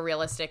seem like a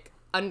realistic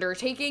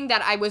undertaking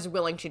that I was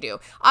willing to do.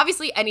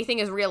 Obviously, anything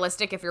is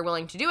realistic if you're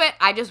willing to do it.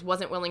 I just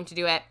wasn't willing to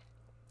do it.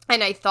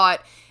 And I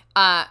thought,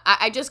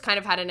 I just kind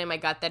of had it in my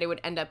gut that it would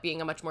end up being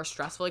a much more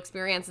stressful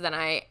experience than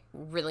I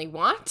really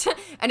want.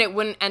 And it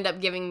wouldn't end up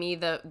giving me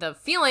the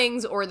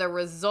feelings or the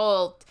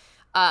result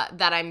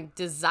that I'm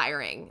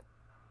desiring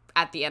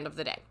at the end of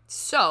the day.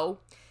 So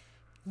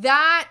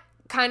that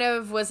kind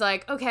of was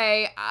like,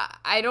 okay,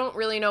 I don't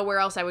really know where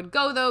else I would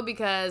go though,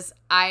 because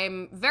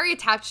I'm very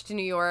attached to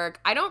New York.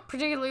 I don't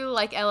particularly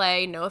like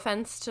LA, no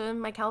offense to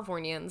my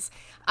Californians.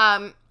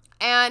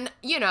 And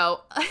you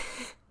know,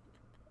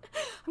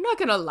 I'm not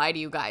gonna lie to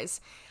you guys.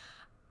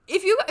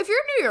 If you're a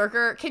New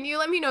Yorker, can you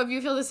let me know if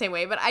you feel the same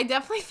way? But I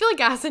definitely feel like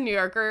as a New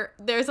Yorker,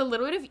 there's a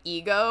little bit of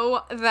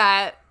ego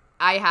that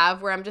I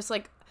have where I'm just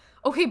like,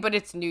 okay, but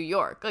it's New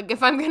York. Like,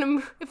 if I'm gonna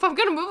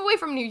move away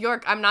from New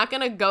York, I'm not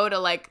gonna go to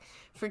like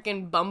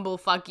freaking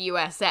bumblefuck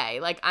USA.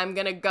 Like, I'm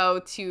gonna go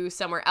to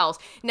somewhere else.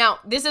 Now,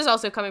 this is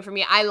also coming from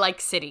me. I like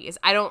cities.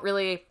 I don't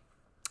really,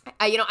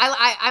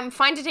 I'm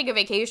fine to take a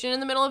vacation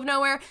in the middle of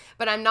nowhere,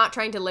 but I'm not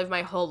trying to live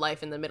my whole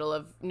life in the middle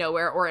of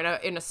nowhere or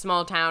in a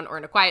small town or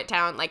in a quiet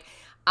town. Like,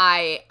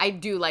 I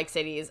do like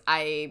cities.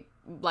 I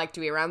like to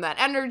be around that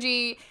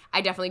energy.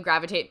 I definitely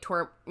gravitate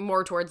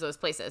more towards those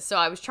places. So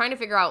I was trying to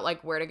figure out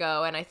like where to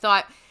go, and I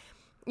thought,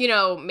 you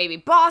know, maybe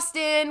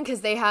Boston,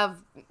 because they have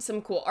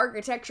some cool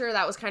architecture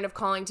that was kind of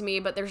calling to me,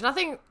 but there's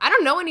nothing, I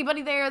don't know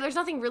anybody there. There's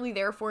nothing really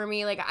there for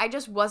me. Like, I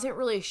just wasn't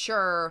really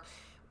sure.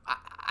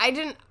 I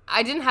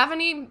didn't have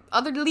any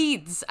other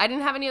leads. I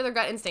didn't have any other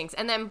gut instincts.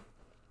 And then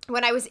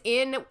when I was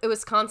in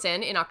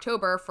Wisconsin in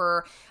October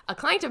for a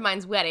client of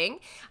mine's wedding,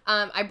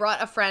 I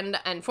brought a friend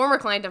and former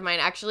client of mine,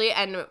 actually,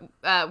 and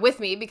with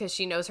me because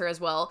she knows her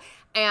as well.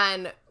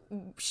 And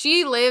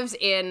she lives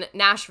in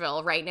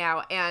Nashville right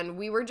now. And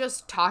we were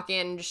just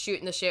talking,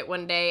 shooting the shit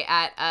one day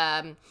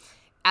at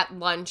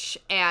lunch.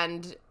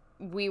 And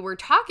we were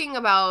talking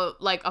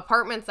about like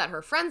apartments that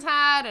her friends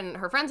had and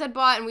her friends had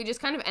bought. And we just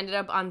kind of ended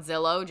up on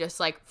Zillow, just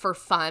like for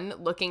fun,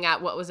 looking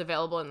at what was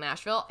available in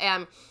Nashville.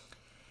 And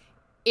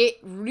it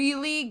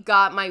really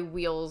got my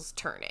wheels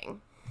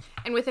turning.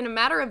 And within a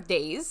matter of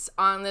days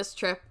on this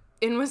trip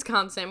in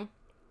Wisconsin,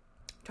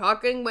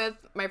 talking with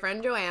my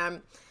friend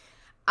Joanne,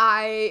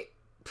 I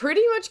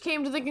pretty much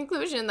came to the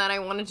conclusion that I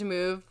wanted to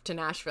move to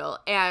Nashville.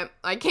 And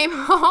I came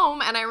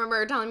home and I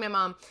remember telling my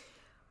mom,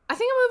 I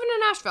think I'm moving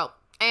to Nashville.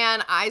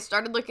 And I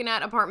started looking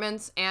at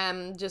apartments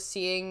and just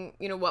seeing,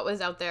 you know, what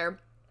was out there.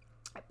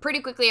 Pretty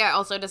quickly, I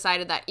also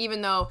decided that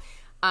even though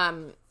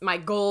my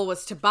goal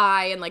was to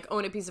buy and like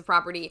own a piece of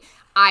property,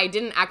 I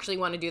didn't actually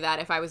want to do that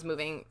if I was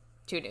moving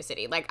to a new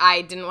city. Like,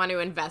 I didn't want to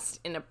invest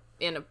in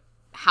a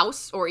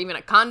house or even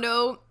a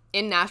condo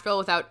in Nashville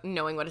without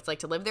knowing what it's like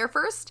to live there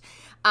first.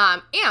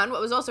 And what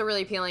was also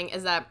really appealing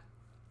is that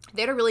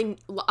they had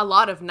a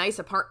lot of nice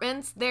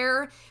apartments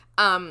there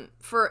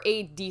for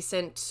a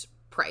decent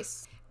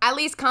price. At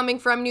least coming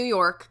from New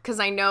York, because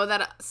I know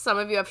that some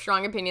of you have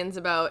strong opinions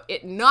about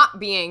it not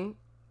being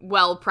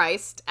well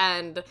priced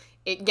and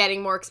it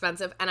getting more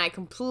expensive, and I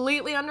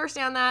completely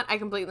understand that.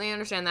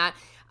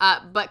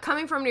 But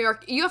coming from New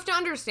York, you have to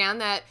understand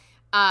that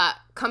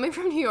coming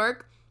from New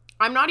York,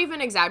 I'm not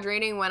even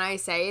exaggerating when I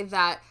say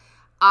that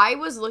I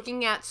was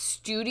looking at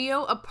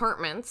studio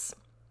apartments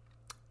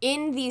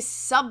in the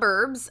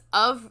suburbs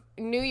of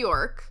New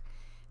York,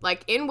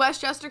 like in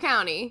Westchester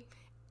County,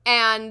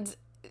 and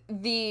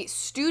the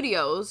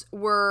studios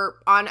were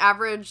on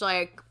average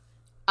like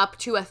up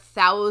to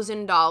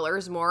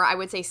 $1,000 more. I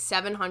would say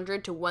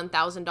 $700 to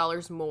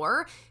 $1,000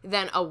 more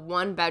than a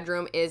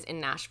 1-bedroom is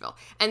in Nashville.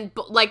 And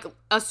like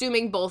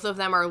assuming both of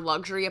them are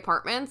luxury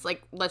apartments,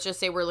 like let's just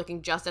say we're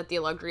looking just at the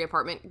luxury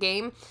apartment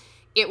game,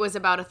 it was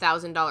about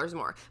 $1,000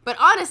 more. But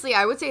honestly,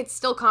 I would say it's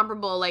still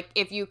comparable. Like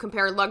if you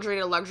compare luxury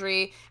to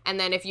luxury, and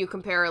then if you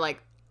compare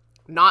like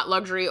not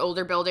luxury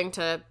older building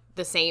to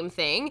the same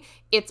thing,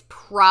 it's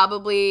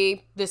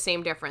probably the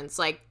same difference.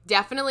 Like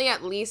definitely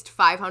at least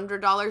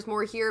 $500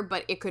 more here,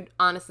 but it could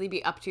honestly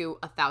be up to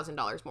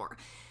 $1,000 more.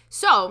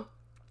 So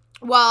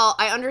while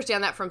I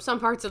understand that from some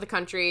parts of the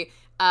country,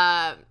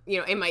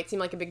 it might seem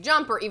like a big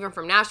jump, or even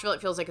from Nashville, it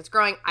feels like it's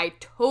growing. I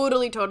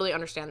totally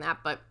understand that.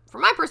 But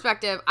from my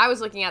perspective, I was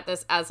looking at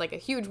this as like a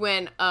huge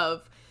win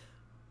of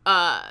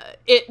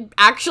it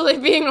actually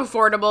being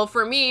affordable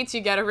for me to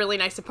get a really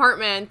nice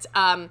apartment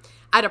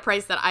at a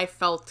price that I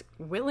felt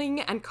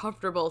willing and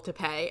comfortable to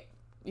pay,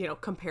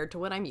 compared to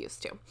what I'm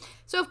used to.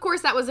 So of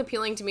course that was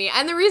appealing to me.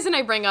 And the reason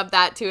I bring up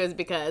that too is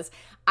because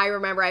I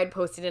remember I had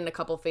posted in a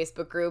couple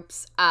Facebook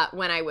groups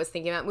when I was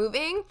thinking about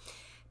moving,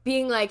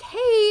 being like,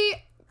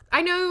 hey,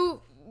 I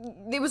know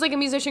it was like a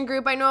musician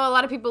group. I know a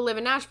lot of people live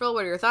in Nashville.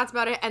 What are your thoughts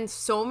about it? And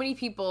so many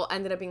people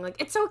ended up being like,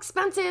 it's so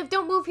expensive.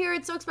 Don't move here.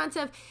 It's so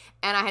expensive.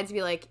 And I had to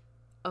be like,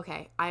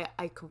 okay,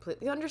 I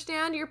completely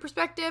understand your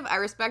perspective. I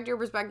respect your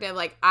perspective.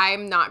 Like,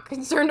 I'm not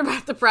concerned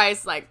about the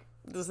price. Like,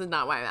 this is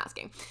not why I'm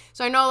asking.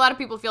 So I know a lot of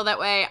people feel that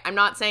way. I'm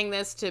not saying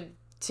this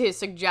to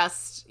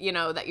suggest,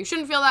 that you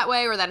shouldn't feel that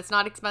way or that it's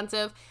not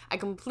expensive. I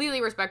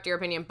completely respect your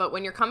opinion. But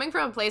when you're coming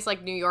from a place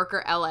like New York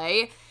or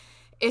LA,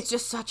 it's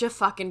just such a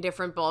fucking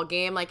different ball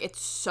game. Like,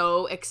 it's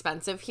so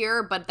expensive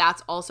here, but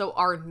that's also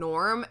our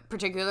norm,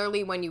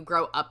 particularly when you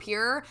grow up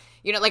here.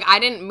 Like, I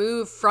didn't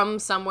move from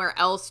somewhere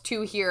else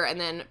to here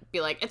and then be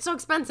like, it's so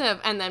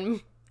expensive, and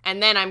then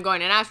I'm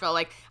going to Nashville.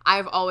 Like,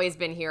 I've always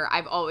been here.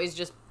 I've always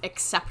just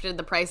accepted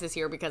the prices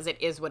here because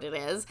it is what it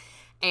is.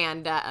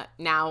 And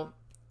now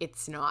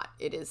it's not.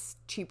 It is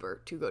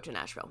cheaper to go to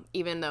Nashville,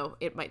 even though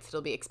it might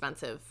still be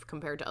expensive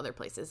compared to other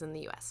places in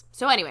the U.S.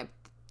 So anyway,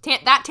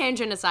 that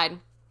tangent aside,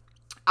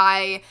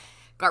 I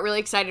got really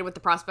excited with the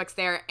prospects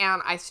there,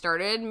 and I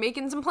started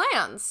making some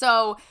plans.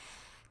 So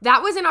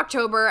that was in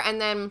October,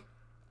 and then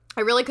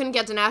I really couldn't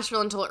get to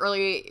Nashville until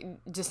early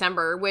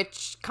December,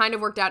 which kind of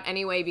worked out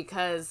anyway,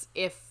 because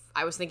if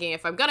I'm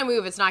going to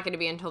move, it's not going to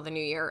be until the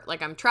new year.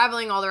 Like, I'm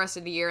traveling all the rest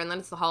of the year, and then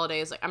it's the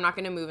holidays. Like, I'm not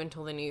going to move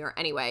until the new year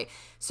anyway.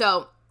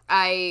 So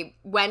I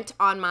went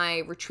on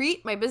my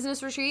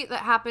business retreat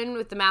that happened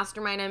with the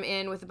mastermind I'm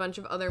in with a bunch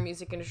of other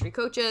music industry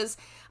coaches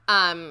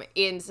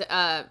in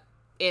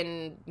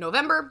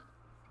November.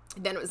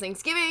 Then it was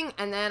Thanksgiving,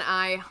 and then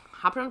I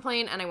hopped on a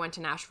plane and I went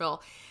to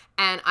Nashville,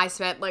 and I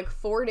spent like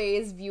 4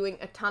 days viewing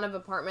a ton of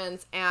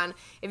apartments. And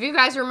if you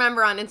guys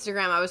remember on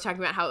Instagram, I was talking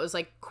about how it was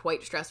like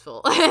quite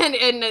stressful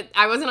and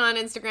I wasn't on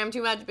Instagram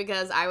too much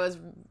because I was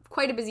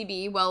quite a busy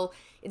bee. Well,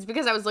 it's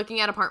because I was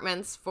looking at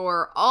apartments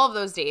for all of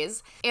those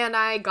days, and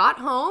I got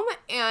home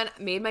and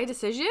made my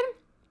decision,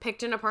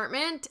 picked an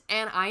apartment,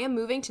 and I am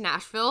moving to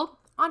Nashville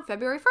on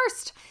February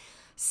 1st.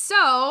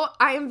 So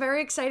I am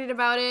very excited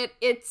about it.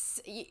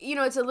 It's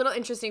a little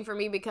interesting for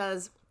me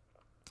because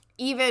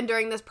even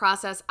during this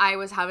process, I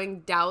was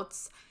having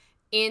doubts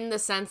in the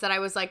sense that I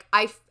was like,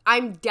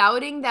 I'm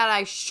doubting that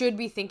I should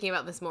be thinking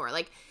about this more.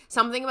 Like,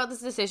 something about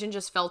this decision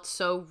just felt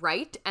so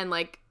right and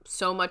like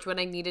so much what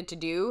I needed to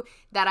do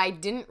that I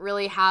didn't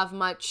really put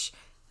much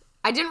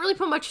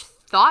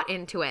thought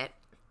into it.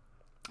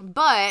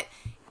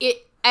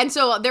 And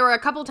so there were a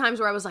couple times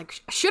where I was like,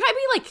 should I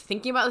be like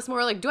thinking about this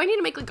more? Like, do I need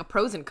to make like a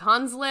pros and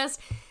cons list?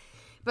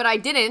 But I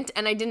didn't,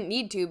 and I didn't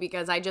need to,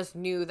 because I just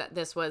knew that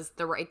this was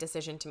the right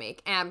decision to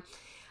make. And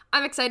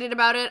I'm excited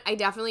about it. I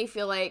definitely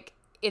feel like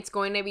it's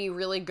going to be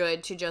really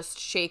good to just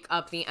shake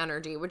up the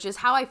energy, which is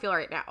how I feel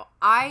right now.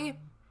 I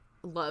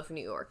love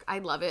New York. I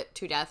love it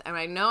to death, and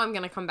I know I'm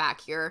going to come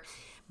back here.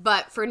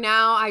 But for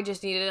now, I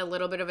just needed a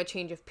little bit of a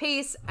change of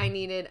pace. I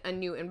needed a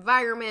new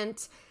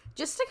environment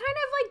just to kind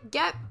of like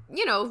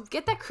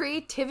get that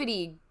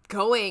creativity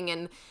going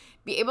and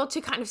be able to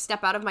kind of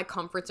step out of my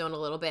comfort zone a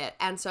little bit.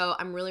 And so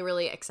I'm really,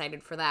 really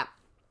excited for that.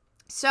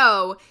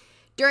 So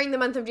during the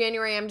month of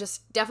January, I'm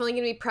just definitely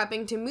going to be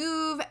prepping to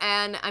move,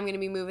 and I'm going to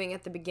be moving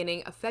at the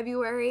beginning of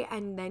February,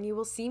 and then you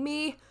will see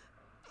me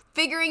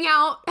figuring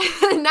out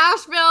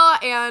Nashville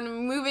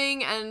and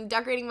moving and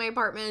decorating my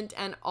apartment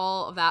and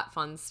all of that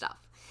fun stuff.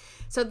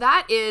 So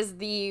that is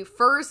the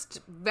first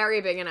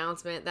very big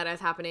announcement that is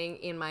happening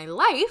in my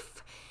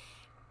life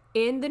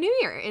in the new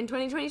year, in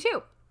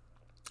 2022.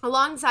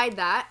 Alongside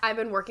that, I've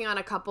been working on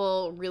a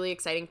couple really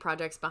exciting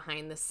projects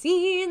behind the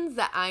scenes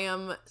that I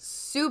am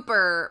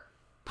super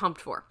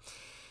pumped for.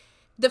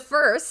 The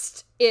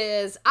first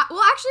is,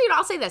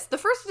 I'll say this. The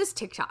first is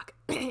TikTok.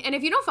 And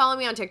if you don't follow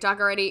me on TikTok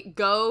already,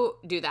 go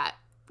do that.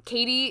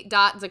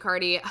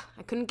 Katie.Zaccardi.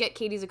 I couldn't get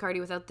Katie Zaccardi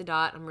without the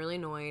dot. I'm really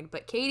annoyed.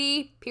 But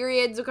Katie,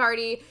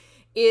 Zaccardi,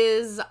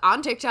 is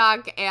on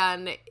TikTok,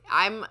 and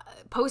I'm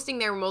posting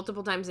there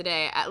multiple times a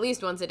day, at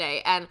least once a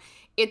day. And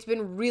it's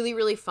been really,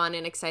 really fun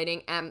and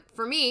exciting. And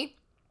for me,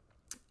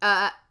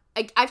 I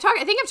think I've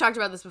talked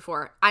about this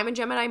before. I'm a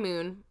Gemini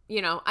moon.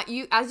 You know,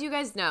 as you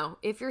guys know,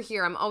 if you're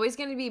here, I'm always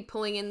going to be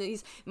pulling in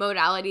these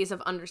modalities of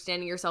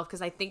understanding yourself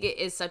because I think it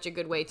is such a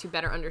good way to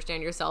better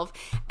understand yourself.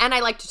 And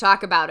I like to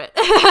talk about it.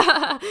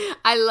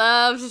 I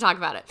love to talk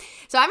about it.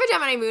 So I'm a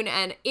Gemini moon,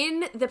 and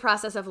in the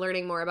process of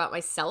learning more about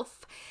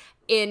myself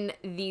in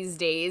these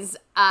days,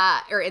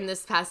 or in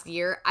this past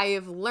year, I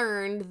have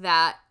learned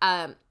that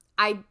I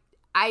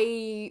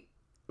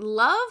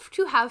love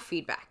to have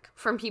feedback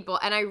from people,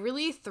 and I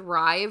really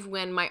thrive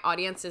when my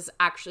audience is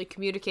actually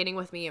communicating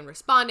with me and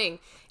responding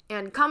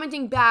and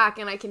commenting back,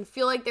 and I can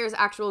feel like there's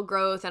actual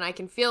growth, and I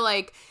can feel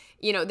like,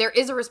 you know, there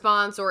is a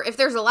response, or if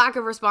there's a lack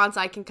of response,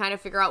 I can kind of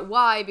figure out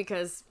why,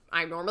 because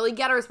I normally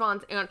get a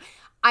response. And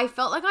I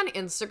felt like on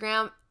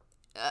Instagram,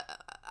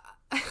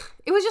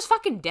 it was just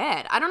fucking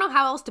dead. I don't know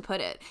how else to put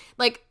it.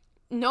 Like,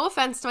 no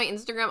offense to my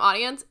Instagram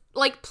audience,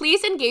 like,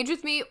 please engage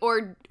with me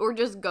or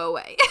just go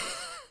away.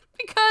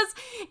 Because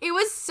it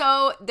was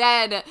so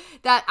dead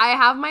that I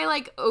have my,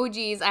 like,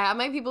 OGs. I have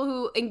my people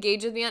who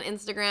engage with me on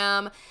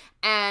Instagram,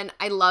 and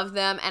I love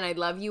them, and I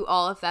love you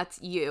all if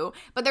that's you.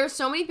 But there's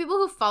so many people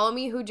who follow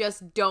me who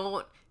just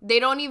don't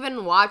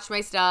even watch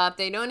my stuff.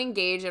 They don't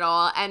engage at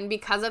all. And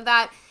because of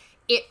that,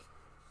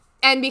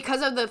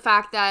 because of the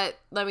fact that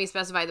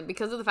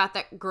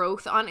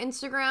growth on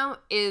Instagram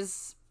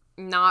is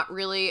not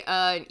really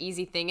an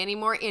easy thing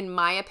anymore, in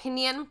my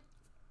opinion.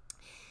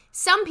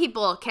 Some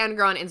people can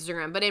grow on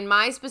Instagram, but in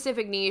my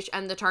specific niche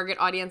and the target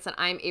audience that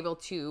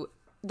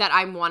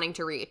I'm wanting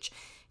to reach,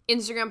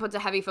 Instagram puts a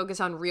heavy focus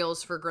on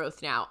Reels for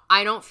growth now.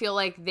 I don't feel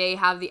like they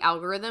have the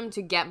algorithm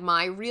to get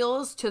my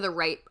Reels to the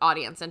right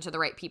audience and to the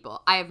right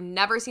people. I have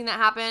never seen that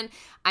happen.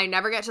 I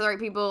never get to the right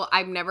people.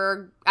 I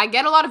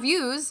get a lot of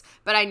views,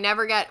 but I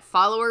never get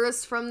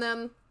followers from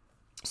them.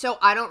 So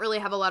I don't really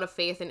have a lot of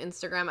faith in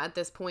Instagram at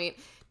this point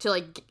to,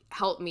 like,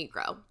 help me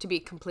grow, to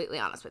be completely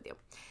honest with you.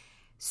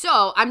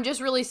 So I'm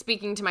just really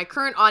speaking to my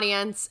current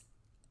audience.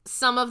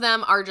 Some of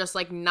them are just,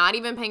 like, not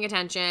even paying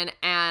attention,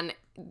 and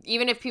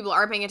even if people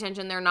are paying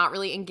attention, they're not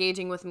really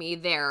engaging with me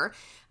there.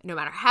 No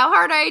matter how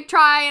hard I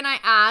try and I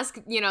ask,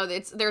 you know,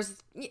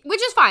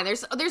 which is fine.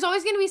 There's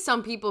always going to be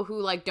some people who,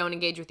 like, don't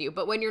engage with you.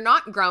 But when you're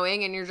not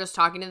growing and you're just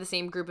talking to the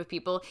same group of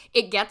people,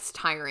 it gets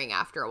tiring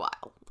after a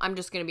while. I'm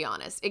just going to be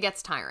honest. It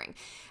gets tiring.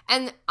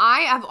 And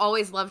I have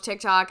always loved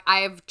TikTok.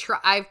 I've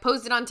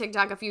posted on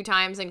TikTok a few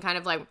times and kind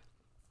of, like,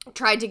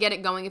 tried to get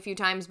it going a few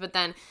times, but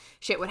then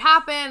shit would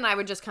happen. I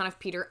would just kind of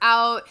peter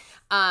out.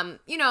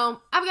 You know,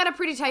 I've got a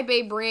pretty type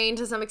A brain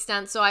to some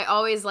extent, so I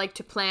always like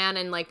to plan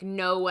and, like,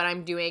 know what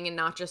I'm doing and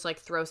not just, like,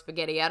 throw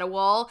spaghetti at a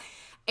wall.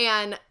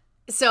 And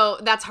so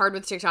that's hard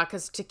with TikTok,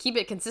 because to keep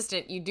it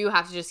consistent, you do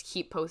have to just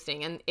keep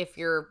posting. And if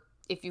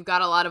you've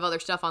got a lot of other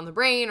stuff on the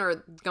brain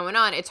or going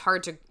on, it's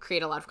hard to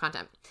create a lot of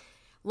content.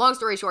 Long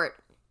story short,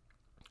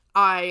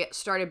 I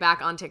started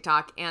back on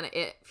TikTok, and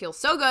it feels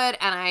so good,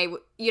 and I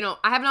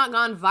have not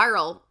gone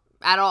viral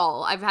at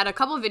all. I've had a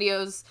couple of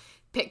videos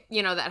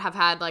that have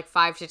had, like,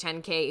 5 to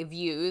 10K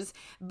views,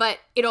 but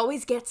it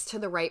always gets to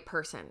the right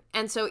person.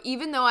 And so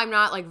even though I'm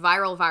not, like,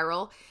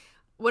 viral,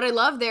 what I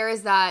love there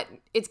is that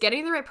it's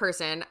getting the right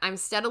person. I'm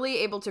steadily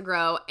able to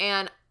grow,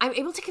 and I'm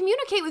able to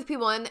communicate with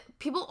people, and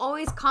people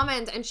always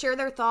comment and share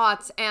their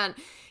thoughts and,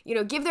 you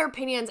know, give their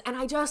opinions. And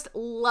I just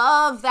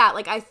love that.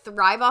 Like, I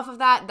thrive off of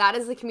that. That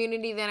is the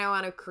community that I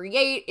want to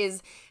create,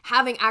 is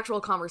having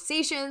actual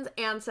conversations.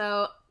 And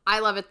so I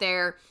love it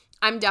there.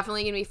 I'm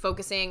definitely going to be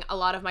focusing a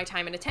lot of my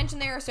time and attention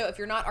there. So if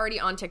you're not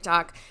already on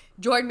TikTok,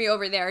 join me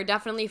over there.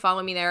 Definitely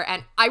follow me there.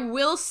 And I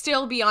will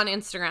still be on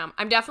Instagram.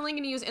 I'm definitely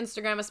going to use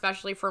Instagram,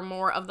 especially for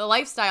more of the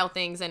lifestyle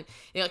things and,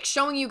 you know, like,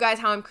 showing you guys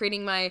how I'm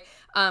creating my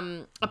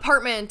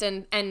apartment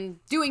and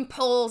doing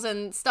polls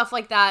and stuff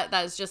like that.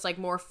 That is just, like,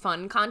 more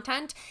fun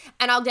content.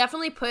 And I'll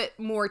definitely put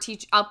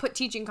I'll put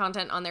teaching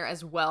content on there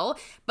as well.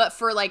 But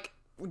for, like,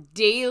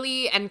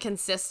 daily and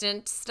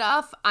consistent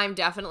stuff, I'm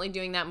definitely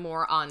doing that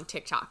more on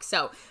TikTok.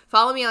 So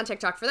follow me on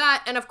TikTok for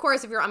that. And of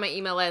course, if you're on my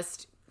email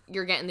list,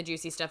 you're getting the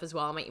juicy stuff as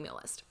well on my email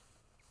list.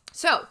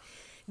 So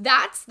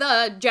that's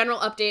the general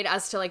update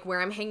as to, like, where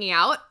I'm hanging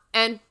out.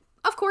 And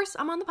of course,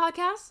 I'm on the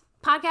podcast.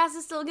 Podcast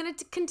is still going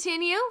to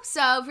continue.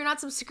 So if you're not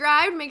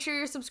subscribed, make sure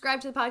you're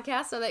subscribed to the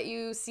podcast so that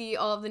you see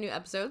all of the new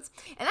episodes.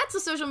 And that's a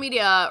social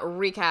media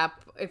recap,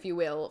 if you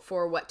will,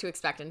 for what to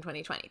expect in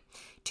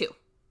 2022.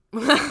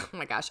 Oh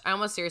my gosh, I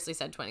almost seriously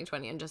said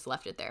 2020 and just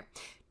left it there.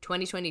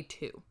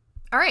 2022.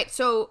 All right,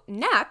 so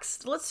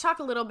next, let's talk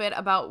a little bit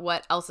about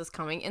what else is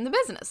coming in the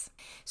business.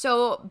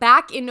 So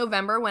back in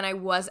November, when I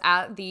was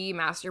at the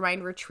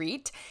mastermind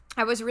retreat,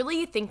 I was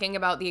really thinking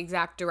about the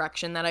exact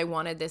direction that I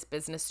wanted this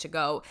business to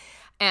go,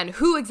 and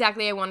who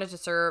exactly I wanted to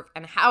serve,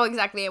 and how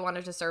exactly I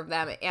wanted to serve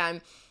them.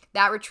 And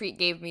that retreat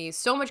gave me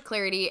so much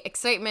clarity,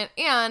 excitement,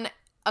 and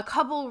a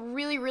couple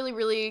really, really,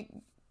 really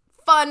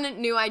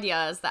fun new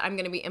ideas that I'm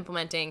going to be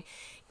implementing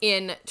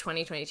in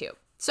 2022.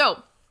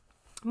 So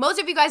most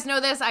of you guys know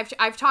this.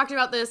 I've talked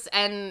about this,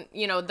 and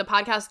the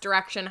podcast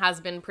direction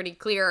has been pretty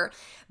clear,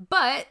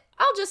 but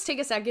I'll just take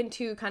a second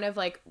to kind of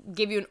like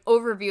give you an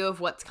overview of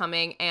what's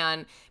coming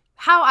and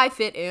how I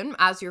fit in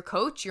as your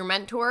coach, your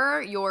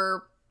mentor,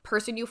 your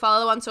person you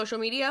follow on social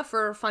media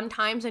for fun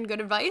times and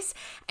good advice,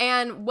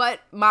 and what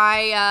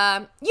my,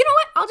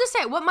 I'll just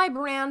say what my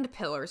brand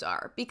pillars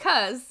are,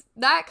 because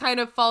that kind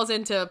of falls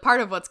into part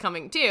of what's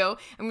coming too.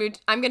 I'm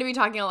going to be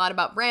talking a lot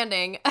about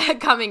branding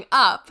coming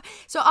up.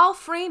 So I'll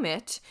frame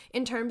it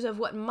in terms of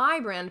what my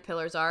brand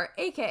pillars are,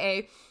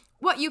 aka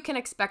what you can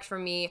expect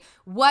from me,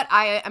 what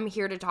I am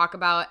here to talk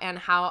about, and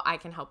how I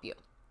can help you.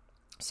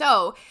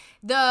 So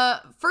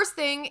the first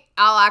thing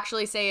I'll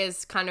actually say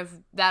is kind of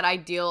that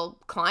ideal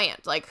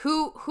client, like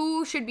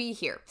who should be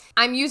here.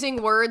 I'm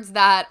using words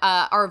that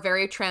are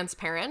very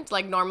transparent.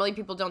 Like normally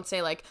people don't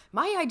say like,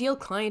 my ideal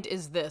client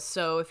is this.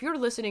 So if you're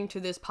listening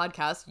to this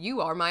podcast, you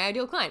are my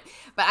ideal client.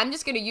 But I'm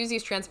just going to use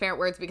these transparent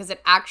words because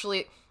it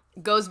actually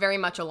goes very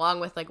much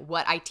along with like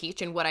what I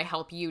teach and what I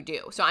help you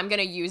do. So I'm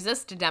going to use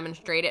this to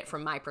demonstrate it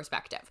from my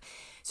perspective.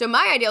 So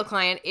my ideal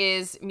client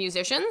is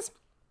musicians,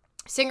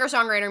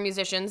 singer-songwriter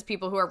musicians,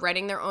 people who are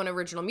writing their own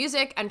original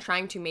music and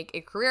trying to make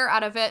a career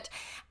out of it,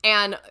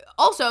 and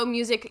also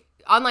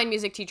online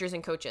music teachers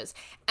and coaches.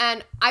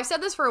 And I've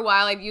said this for a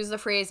while. I've used the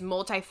phrase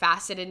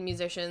multifaceted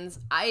musicians.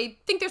 I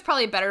think there's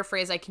probably a better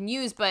phrase I can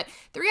use, but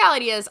the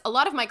reality is a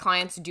lot of my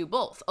clients do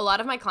both. A lot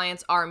of my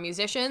clients are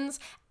musicians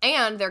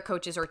and they're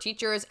coaches or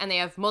teachers, and they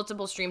have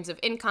multiple streams of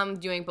income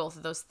doing both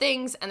of those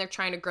things, and they're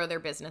trying to grow their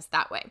business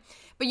that way.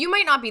 But you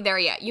might not be there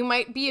yet. You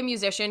might be a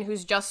musician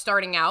who's just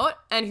starting out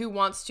and who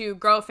wants to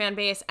grow a fan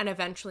base and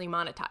eventually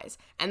monetize,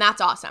 and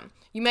that's awesome.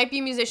 You might be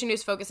a musician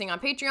who's focusing on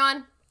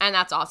Patreon, and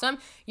that's awesome.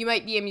 You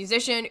might be a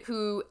musician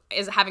who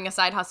is having a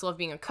side hustle of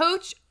being a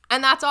coach,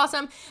 and that's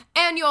awesome.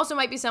 And you also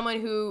might be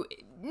someone who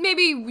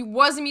maybe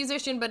was a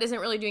musician but isn't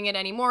really doing it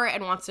anymore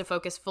and wants to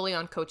focus fully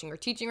on coaching or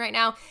teaching right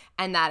now,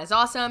 and that is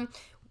awesome.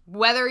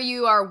 Whether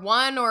you are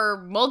one or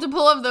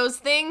multiple of those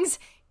things,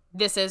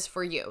 this is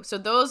for you. So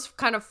those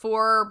kind of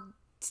 4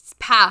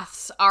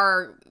 paths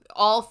are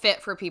all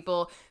fit for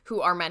people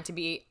who are meant to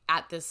be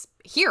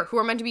who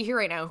are meant to be here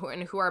right now,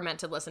 and who are meant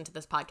to listen to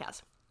this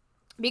podcast.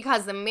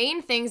 Because the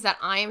main things that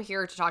I am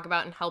here to talk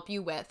about and help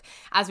you with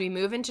as we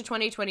move into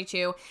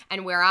 2022,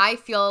 and where I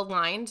feel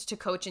aligned to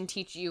coach and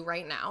teach you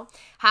right now,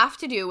 have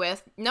to do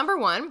with, number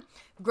 1,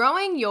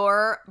 growing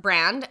your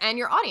brand and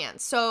your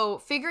audience. So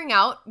figuring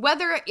out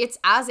whether it's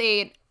as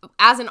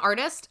an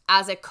artist,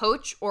 as a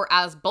coach, or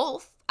as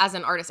both, as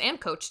an artist and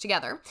coach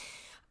together,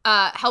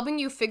 helping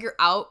you figure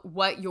out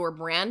what your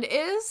brand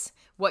is,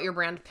 what your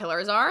brand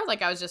pillars are,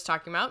 like I was just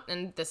talking about,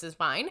 and this is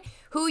mine,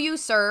 who you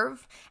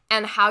serve,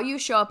 and how you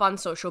show up on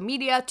social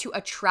media to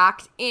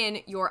attract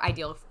in your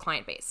ideal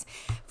client base.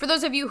 For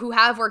those of you who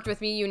have worked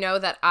with me, you know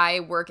that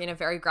I work in a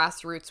very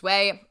grassroots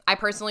way. I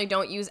personally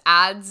don't use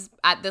ads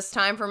at this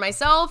time for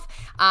myself.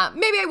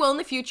 Maybe I will in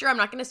the future. I'm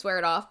not going to swear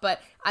it off, but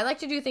I like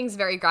to do things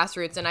very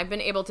grassroots, and I've been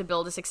able to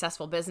build a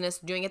successful business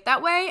doing it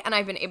that way, and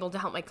I've been able to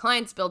help my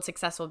clients build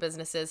successful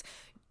businesses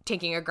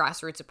taking a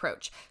grassroots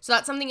approach. So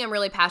that's something I'm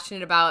really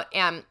passionate about.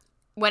 And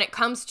when it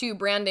comes to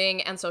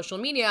branding and social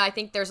media, I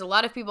think there's a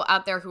lot of people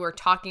out there who are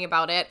talking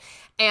about it.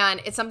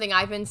 And it's something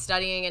I've been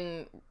studying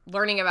and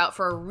learning about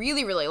for a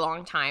really, really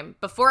long time.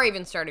 Before I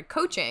even started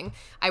coaching,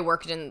 I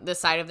worked in this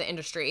side of the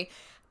industry.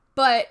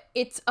 But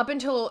it's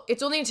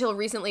only until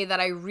recently that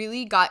I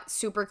really got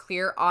super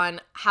clear on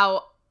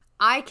how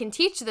I can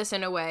teach this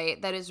in a way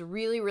that is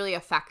really, really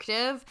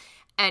effective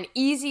and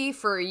easy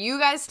for you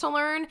guys to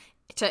learn,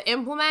 to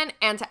implement,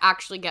 and to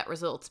actually get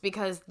results,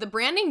 because the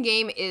branding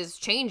game is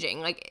changing.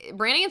 Like,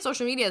 branding in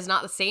social media is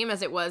not the same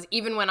as it was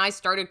even when I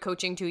started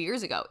coaching 2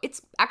 years ago.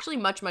 It's actually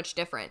much, much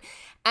different.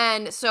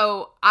 And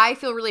so I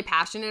feel really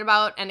passionate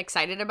about and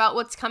excited about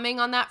what's coming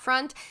on that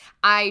front.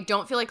 I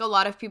don't feel like a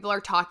lot of people are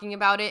talking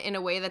about it in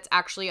a way that's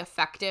actually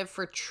effective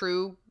for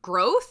true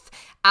growth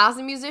as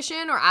a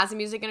musician or as a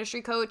music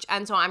industry coach.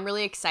 And so I'm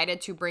really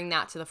excited to bring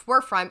that to the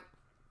forefront.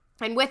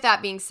 And with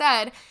that being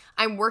said,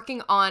 I'm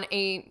working on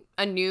a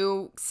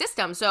new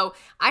system. So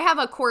I have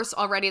a course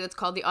already that's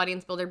called the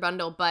Audience Builder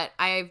Bundle, but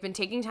I've been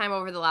taking time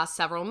over the last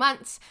several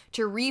months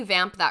to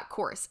revamp that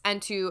course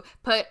and to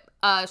put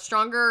a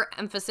stronger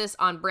emphasis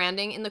on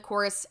branding in the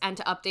course, and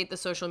to update the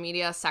social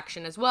media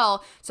section as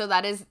well. So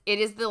it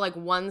is the like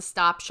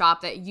one-stop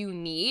shop that you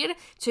need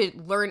to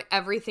learn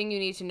everything you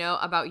need to know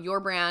about your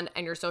brand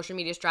and your social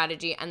media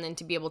strategy, and then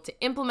to be able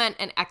to implement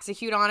and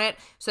execute on it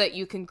so that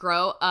you can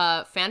grow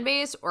a fan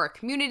base or a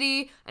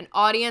community, an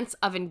audience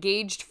of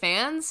engaged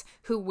fans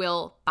who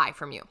will buy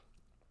from you.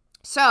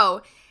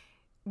 So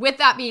with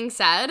that being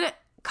said,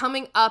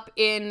 coming up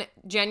in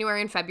January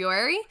and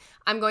February,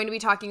 I'm going to be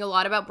talking a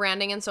lot about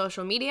branding and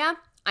social media.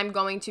 I'm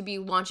going to be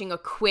launching a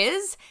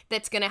quiz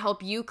that's going to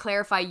help you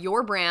clarify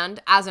your brand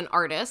as an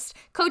artist.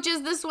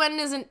 Coaches, this one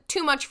isn't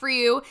too much for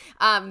you.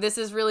 This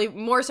is really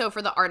more so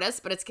for the artists,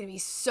 but it's going to be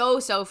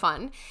so, so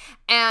fun.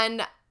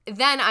 And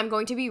then I'm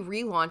going to be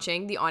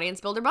relaunching the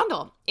Audience Builder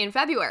Bundle in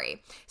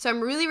February. So I'm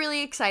really,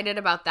 really excited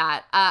about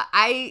that.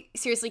 I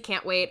seriously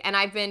can't wait. And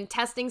I've been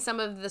testing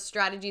some of the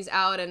strategies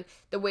out and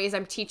the ways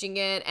I'm teaching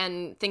it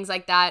and things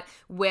like that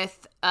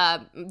with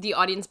the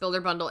Audience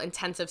Builder Bundle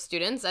intensive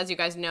students. As you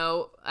guys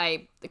know,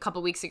 a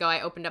couple weeks ago,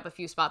 I opened up a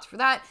few spots for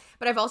that,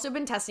 but I've also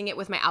been testing it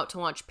with my Out to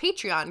Launch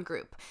Patreon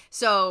group.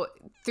 So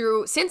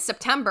since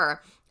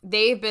September,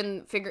 they've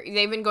been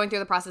going through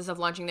the process of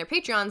launching their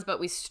Patreons, but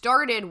we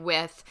started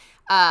with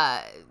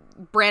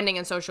branding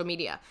and social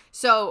media.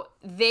 So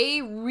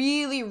they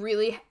really,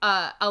 really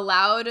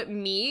allowed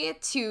me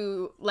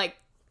to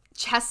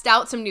test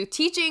out some new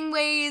teaching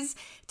ways,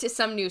 to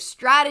some new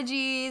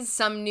strategies,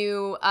 some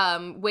new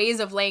ways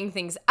of laying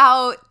things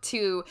out,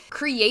 to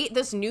create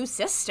this new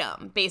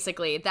system,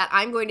 basically, that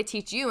I'm going to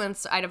teach you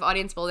inside of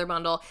Audience Builder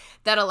Bundle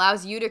that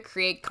allows you to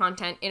create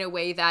content in a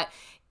way that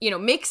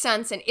makes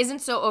sense and isn't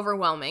so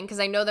overwhelming, because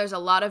I know there's a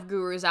lot of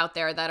gurus out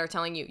there that are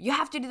telling you, you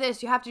have to do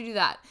this, you have to do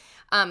that.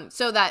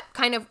 So that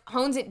kind of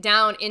hones it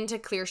down into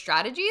clear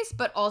strategies,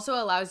 but also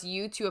allows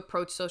you to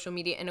approach social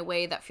media in a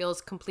way that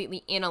feels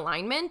completely in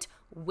alignment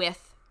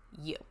with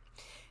you.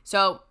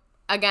 So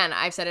again,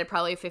 I've said it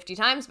probably 50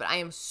 times, but I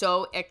am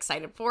so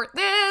excited for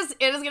this.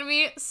 It is going to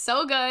be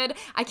so good.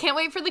 I can't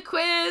wait for the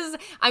quiz.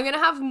 I'm going to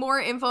have more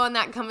info on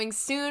that coming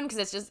soon because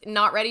it's just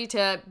not ready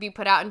to be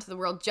put out into the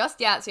world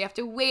just yet. So you have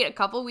to wait a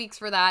couple weeks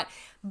for that.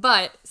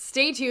 But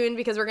stay tuned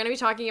because we're going to be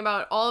talking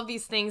about all of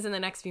these things in the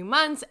next few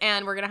months,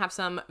 and we're going to have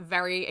some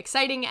very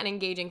exciting and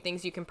engaging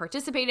things you can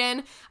participate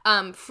in,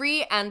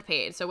 free and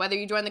paid. So whether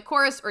you join the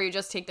course or you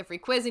just take the free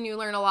quiz and you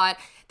learn a lot,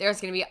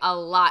 there's going to be a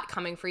lot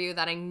coming for you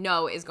that I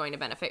know is going to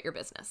benefit your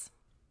business.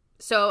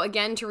 So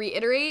again, to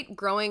reiterate,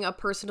 growing a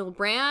personal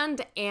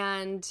brand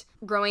and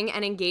growing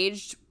an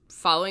engaged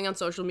following on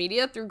social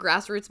media through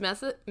grassroots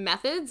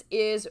methods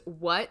is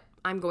what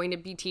I'm going to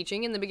be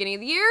teaching in the beginning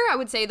of the year. I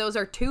would say those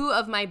are two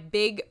of my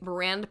big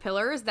brand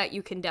pillars that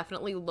you can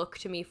definitely look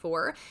to me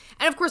for.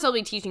 And of course, I'll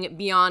be teaching it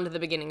beyond the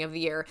beginning of the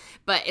year,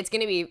 but it's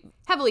going to be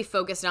heavily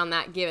focused on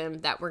that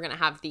given that we're going to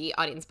have the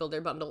Audience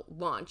Builder Bundle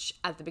launch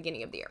at the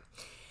beginning of the year.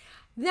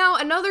 Now,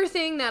 another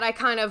thing that I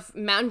kind of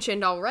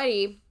mentioned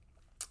already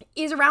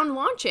is around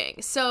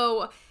launching.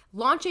 So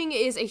launching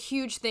is a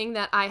huge thing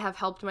that I have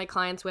helped my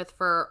clients with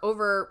for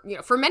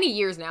many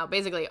years now.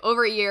 Basically,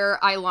 over a year,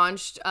 I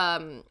launched,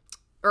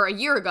 or a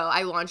year ago,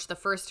 I launched the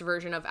first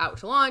version of Out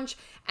to Launch,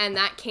 and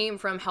that came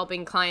from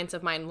helping clients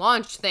of mine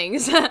launch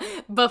things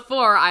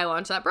before I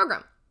launched that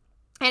program.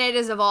 And it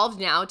has evolved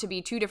now to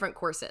be two different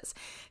courses.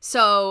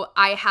 So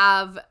I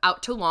have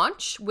Out to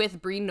Launch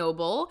with Bree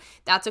Noble.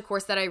 That's a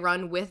course that I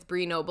run with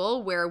Bree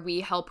Noble where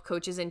we help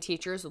coaches and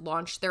teachers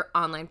launch their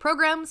online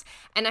programs.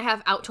 And I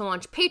have Out to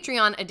Launch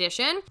Patreon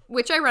edition,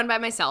 which I run by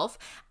myself.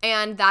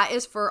 And that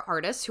is for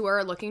artists who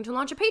are looking to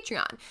launch a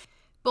Patreon.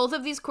 Both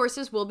of these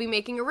courses will be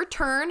making a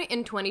return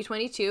in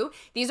 2022.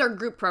 These are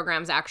group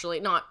programs, actually,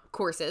 not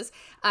courses.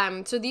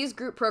 So these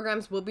group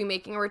programs will be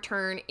making a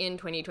return in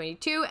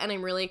 2022, and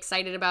I'm really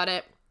excited about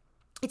it.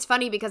 It's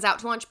funny because Out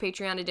to Launch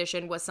Patreon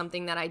edition was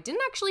something that I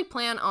didn't actually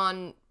plan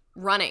on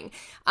running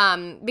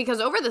because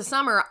over the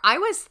summer, I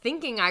was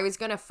thinking I was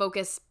going to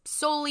focus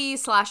solely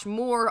 /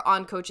 more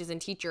on coaches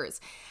and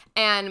teachers.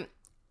 And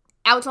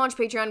Out to Launch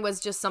Patreon was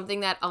just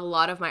something that a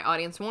lot of my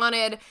audience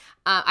wanted.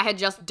 I had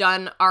just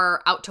done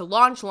our Out to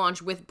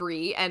Launch with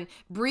Bree, and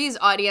Bree's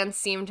audience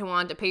seemed to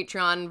want a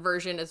Patreon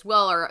version as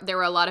well, or there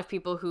were a lot of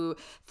people who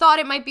thought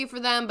it might be for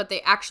them, but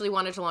they actually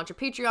wanted to launch a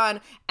Patreon,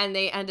 and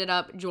they ended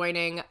up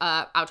joining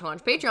Out to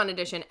Launch Patreon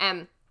edition.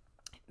 And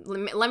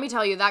let me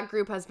tell you, that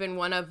group has been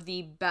one of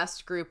the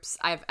best groups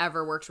I've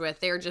ever worked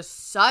with. They're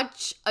just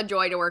such a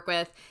joy to work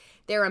with.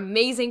 They're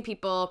amazing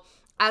people.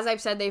 As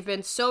I've said, they've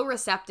been so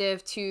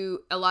receptive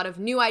to a lot of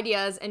new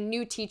ideas and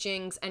new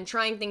teachings and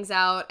trying things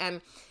out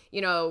and,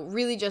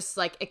 really just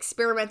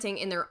experimenting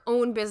in their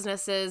own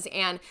businesses.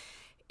 And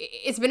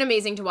it's been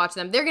amazing to watch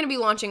them. They're going to be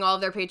launching all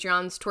of their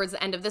Patreons towards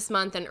the end of this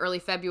month and early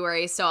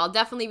February. So I'll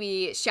definitely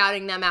be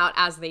shouting them out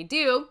as they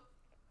do.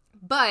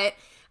 But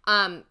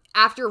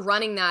after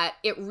running that,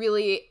 it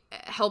really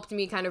helped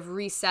me kind of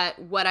reset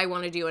what I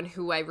want to do and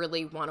who I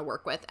really want to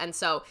work with. And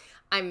so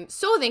I'm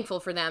so thankful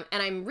for them,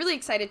 and I'm really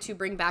excited to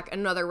bring back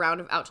another round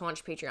of Out to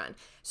Launch Patreon.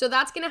 So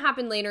that's going to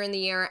happen later in the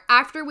year.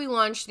 After we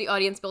launch the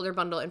Audience Builder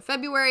Bundle in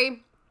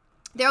February,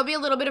 there'll be a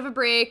little bit of a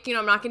break.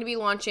 I'm not going to be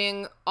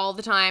launching all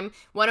the time.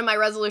 One of my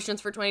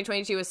resolutions for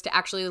 2022 is to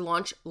actually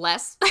launch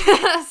less.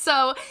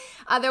 So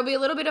there'll be a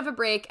little bit of a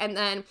break, and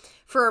then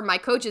for my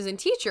coaches and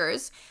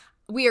teachers,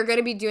 we are going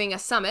to be doing a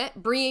summit.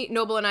 Bree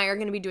Noble and I are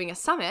going to be doing a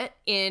summit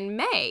in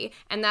May,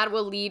 and that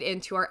will lead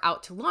into our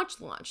Out to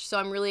Launch. So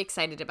I'm really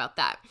excited about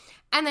that.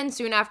 And then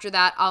soon after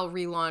that, I'll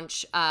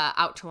relaunch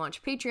Out to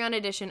Launch Patreon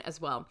edition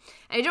as well.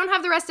 And I don't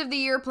have the rest of the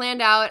year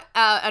planned out.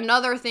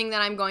 Another thing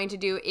that I'm going to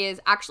do is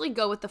actually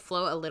go with the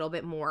flow a little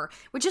bit more,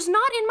 which is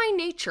not in my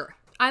nature.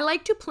 I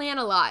like to plan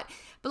a lot.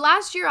 But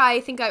last year, I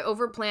think I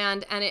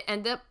overplanned, and it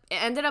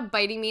ended up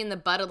biting me in the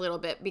butt a little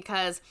bit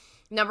because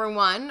number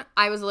one,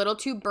 I was a little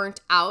too burnt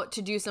out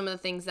to do some of the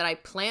things that I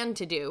planned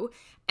to do.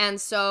 And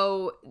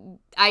so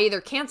I either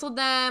canceled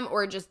them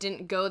or just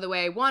didn't go the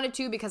way I wanted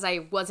to because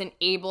I wasn't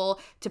able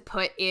to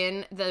put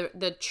in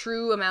the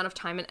true amount of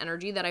time and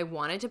energy that I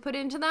wanted to put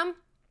into them.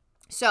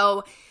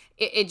 So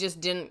it just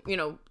didn't,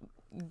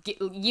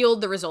 yield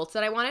the results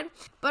that I wanted.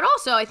 But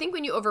also, I think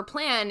when you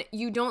overplan,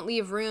 you don't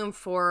leave room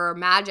for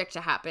magic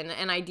to happen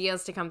and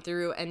ideas to come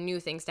through and new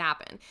things to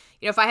happen.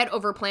 If I had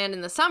overplanned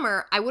in the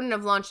summer, I wouldn't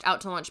have launched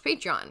Out to Launch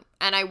Patreon,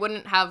 and I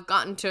wouldn't have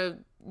gotten to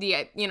the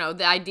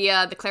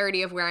idea, the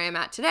clarity of where I am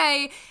at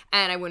today,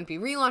 and I wouldn't be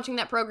relaunching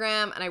that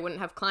program, and I wouldn't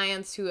have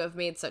clients who have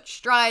made such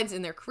strides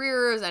in their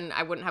careers, and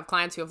I wouldn't have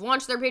clients who have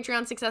launched their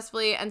Patreon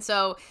successfully. And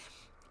so,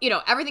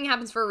 everything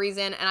happens for a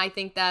reason, and I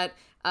think that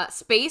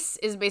space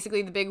is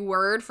basically the big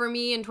word for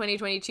me in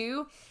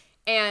 2022,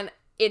 and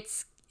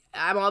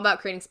I'm all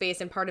about creating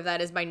space, and part of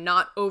that is by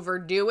not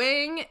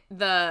overdoing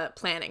the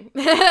planning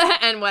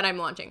and what I'm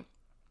launching.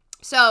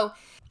 So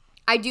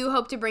I do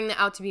hope to bring the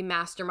Out to Be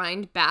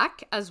Mastermind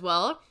back as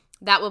well.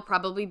 That will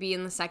probably be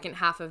in the second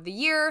half of the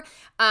year,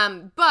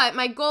 but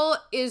my goal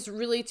is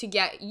really to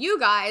get you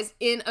guys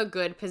in a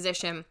good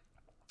position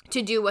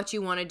to do what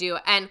you want to do,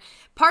 and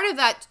part of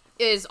that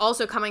is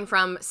also coming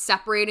from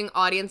separating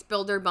Audience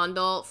Builder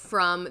Bundle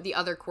from the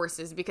other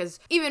courses, because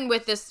even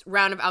with this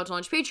round of Out to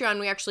Launch Patreon,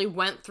 we actually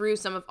went through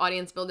some of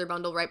Audience Builder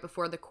Bundle right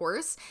before the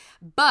course.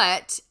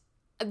 But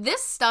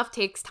this stuff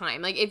takes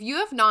time. Like, if you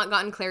have not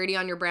gotten clarity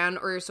on your brand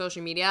or your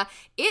social media,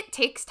 it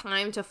takes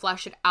time to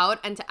flesh it out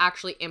and to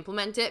actually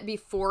implement it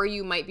before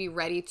you might be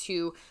ready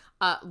to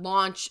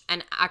launch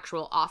an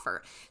actual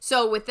offer.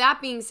 So with that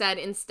being said,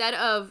 instead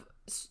of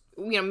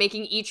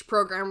making each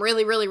program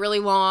really, really, really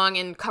long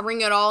and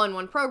covering it all in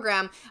one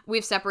program,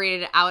 we've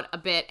separated it out a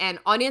bit. And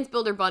Audience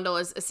Builder Bundle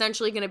is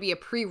essentially going to be a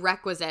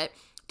prerequisite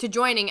to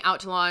joining Out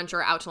to Launch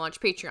or Out to Launch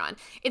Patreon.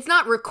 It's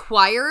not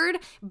required,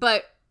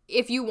 but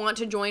if you want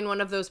to join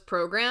one of those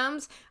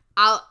programs,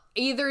 I'll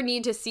either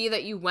need to see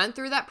that you went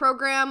through that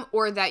program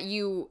or that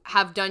you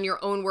have done your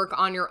own work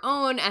on your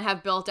own and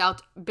have build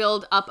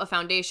up a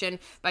foundation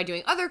by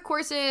doing other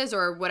courses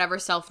or whatever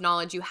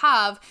self-knowledge you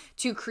have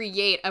to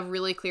create a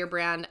really clear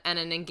brand and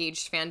an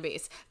engaged fan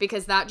base,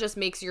 because that just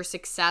makes your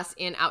success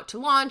in Out to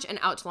Launch and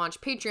Out to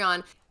Launch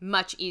Patreon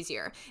much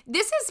easier.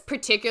 This is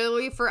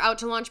particularly for Out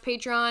to Launch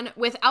Patreon.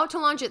 With Out to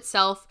Launch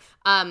itself,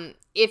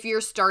 if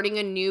you're starting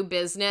a new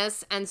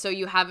business and so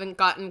you haven't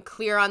gotten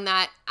clear on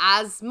that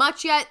as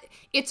much yet,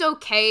 it's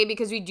okay,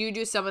 because we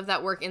do some of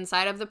that work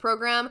inside of the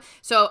program.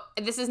 So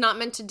this is not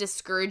meant to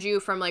discourage you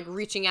from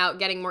reaching out,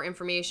 getting more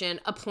information,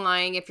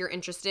 applying if you're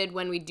interested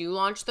when we do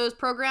launch those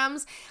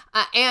programs.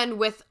 And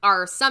with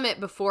our summit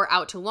before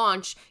Out to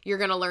Launch, you're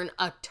going to learn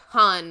a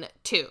ton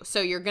too.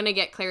 So you're going to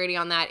get clarity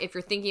on that. If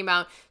you're thinking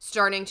about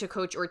starting to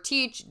coach or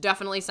teach,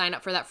 definitely sign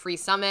up for that free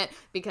summit,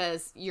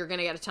 because you're going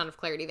to get a ton of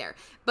clarity there.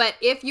 But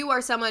if you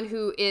are someone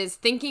who is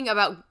thinking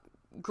about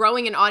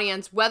growing an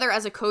audience, whether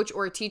as a coach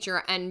or a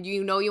teacher, and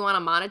you want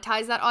to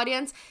monetize that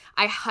audience,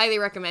 I highly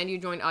recommend you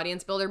join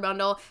Audience Builder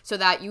Bundle so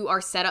that you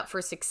are set up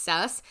for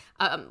success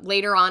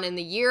later on in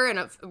the year,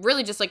 and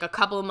really just a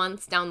couple of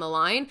months down the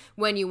line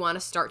when you want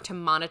to start to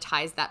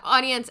monetize that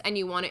audience and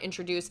you want to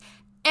introduce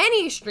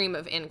any stream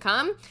of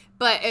income,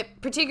 but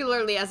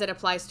particularly as it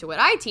applies to what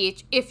I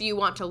teach, if you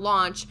want to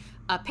launch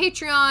a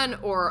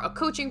Patreon or a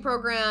coaching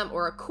program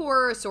or a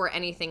course or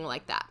anything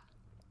like that.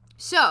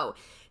 So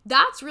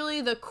that's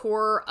really the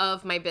core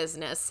of my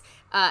business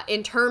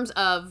in terms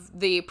of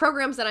the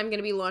programs that I'm going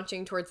to be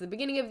launching towards the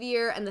beginning of the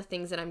year and the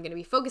things that I'm going to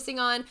be focusing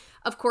on.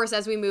 Of course,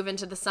 as we move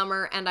into the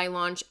summer and I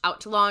launch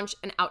Out to Launch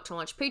and Out to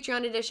Launch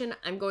Patreon edition,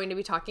 I'm going to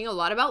be talking a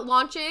lot about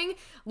launching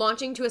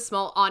to a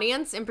small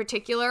audience in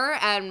particular,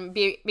 and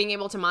being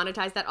able to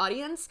monetize that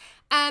audience.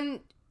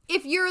 And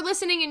if you're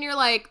listening and you're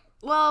like,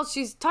 well,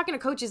 she's talking to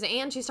coaches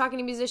and she's talking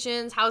to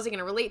musicians, how is it going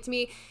to relate to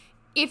me?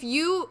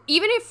 Even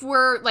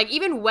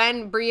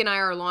when Brie and I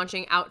are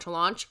launching Out to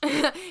Launch,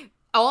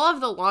 all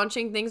of the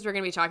launching things we're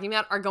going to be talking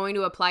about are going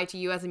to apply to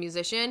you as a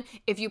musician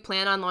if you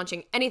plan on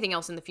launching anything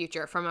else in the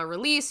future, from a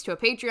release to a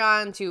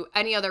Patreon to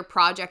any other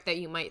project that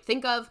you might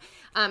think of.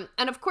 And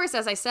of course,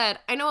 as I said,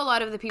 I know a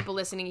lot of the people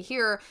listening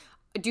here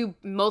do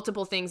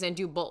multiple things and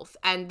do both,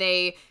 and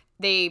they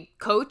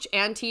coach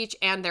and teach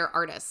and they're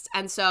artists.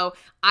 And so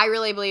I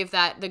really believe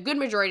that the good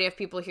majority of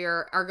people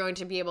here are going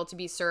to be able to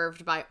be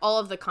served by all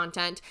of the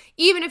content.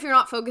 Even if you're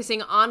not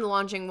focusing on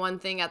launching one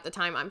thing at the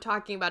time I'm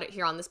talking about it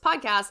here on this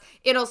podcast,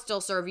 it'll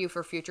still serve you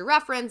for future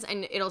reference,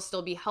 and it'll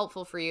still be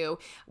helpful for you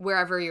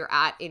wherever you're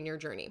at in your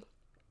journey.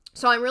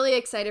 So I'm really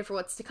excited for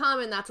what's to come,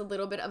 and that's a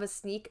little bit of a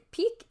sneak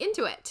peek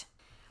into it.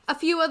 A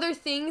few other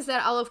things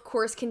that I'll, of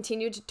course,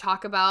 continue to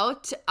talk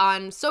about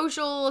on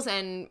socials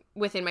and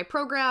within my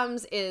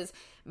programs is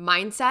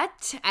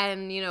mindset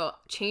and,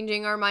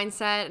 changing our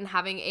mindset and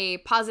having a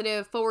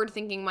positive,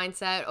 forward-thinking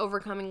mindset,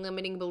 overcoming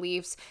limiting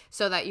beliefs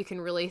so that you can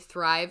really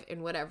thrive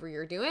in whatever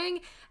you're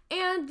doing,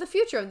 and the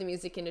future of the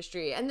music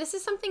industry. And this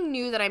is something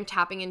new that I'm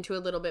tapping into a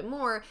little bit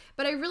more,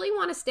 but I really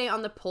want to stay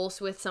on the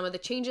pulse with some of the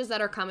changes that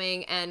are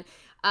coming, and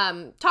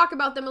talk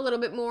about them a little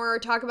bit more,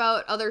 talk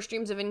about other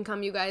streams of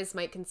income you guys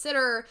might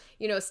consider,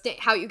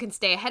 how you can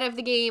stay ahead of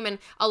the game. And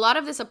a lot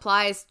of this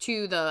applies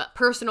to the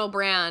personal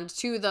brand,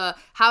 to the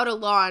how to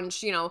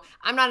launch.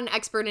 I'm not an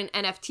expert in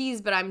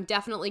NFTs, but I'm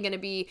definitely going to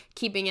be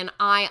keeping an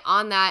eye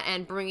on that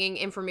and bringing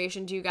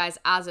information to you guys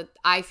as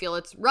I feel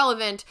it's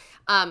relevant,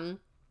 and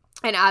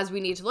as we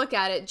need to look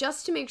at it,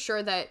 just to make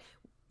sure that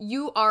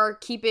you are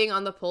keeping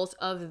on the pulse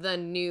of the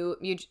new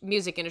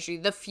music industry,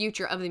 the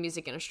future of the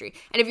music industry.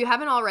 And if you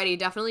haven't already,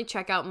 definitely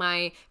check out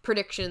my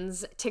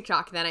predictions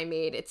TikTok that I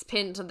made. It's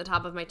pinned to the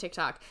top of my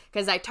TikTok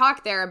because I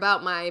talked there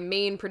about my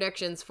main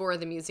predictions for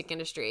the music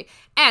industry.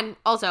 And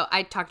also,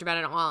 I talked about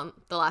it on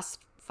the last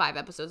 5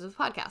 episodes of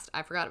the podcast.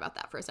 I forgot about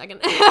that for a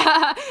second.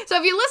 So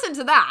if you listen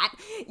to that,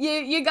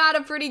 you got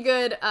a pretty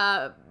good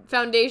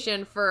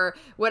foundation for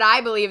what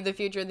I believe the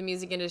future of the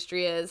music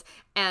industry is,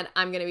 and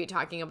I'm going to be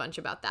talking a bunch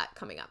about that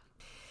coming up.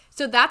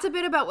 So that's a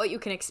bit about what you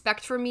can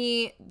expect from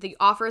me, the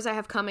offers I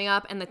have coming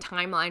up, and the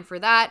timeline for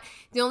that.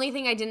 The only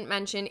thing I didn't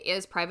mention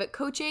is private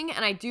coaching,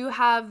 and I do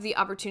have the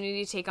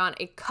opportunity to take on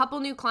a couple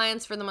new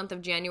clients for the month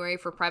of January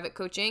for private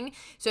coaching.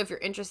 So if you're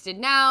interested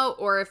now,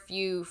 or if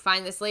you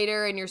find this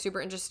later and you're super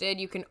interested,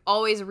 you can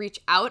always reach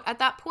out at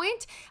that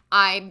point.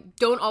 I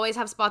don't always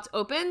have spots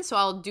open, so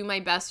I'll do my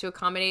best to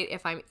accommodate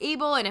if I'm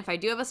able and if I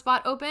do have a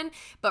spot open.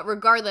 But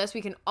regardless,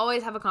 we can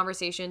always have a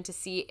conversation to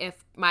see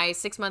if my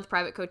 6-month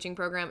private coaching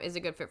program is a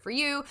good fit for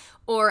you,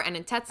 or an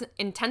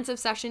intensive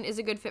session is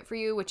a good fit for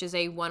you, which is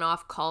a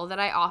one-off call that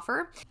I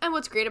offer. And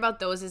what's great about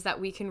those is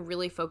that we can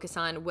really focus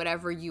on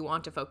whatever you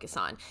want to focus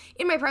on.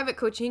 In my private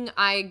coaching,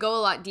 I go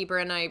a lot deeper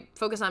and I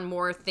focus on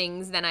more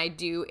things than I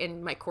do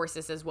in my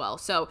courses as well.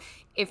 So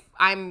if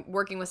I'm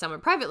working with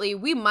someone privately,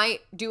 we might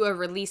do a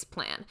release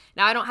plan.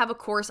 Now, I don't have a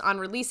course on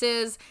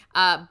releases,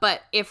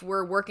 but if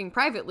we're working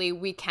privately,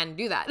 we can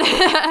do that.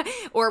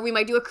 Or we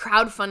might do a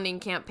crowdfunding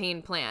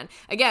campaign plan.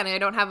 Again, I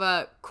don't have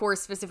a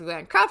course specifically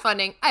on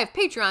crowdfunding. I have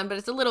Patreon, but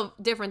it's a little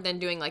different than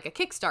doing like a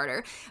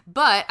Kickstarter.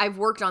 But I've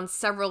worked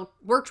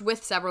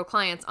with several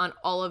clients on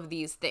all of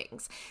these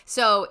things.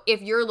 So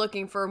if you're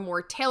looking for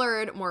more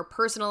tailored, more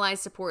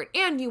personalized support,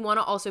 and you want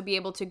to also be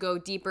able to go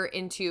deeper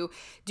into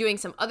doing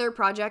some other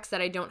projects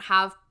that I don't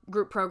have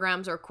group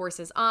programs or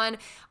courses on,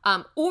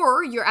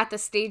 or you're at the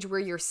stage where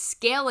you're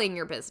scaling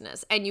your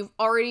business and you've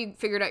already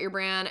figured out your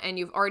brand and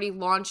you've already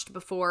launched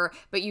before,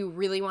 but you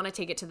really want to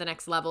take it to the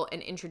next level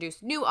and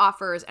introduce new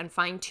offers and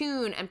fine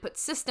tune and put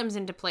systems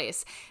into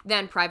place,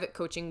 then private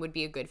coaching would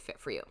be a good fit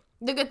for you.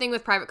 The good thing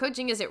with private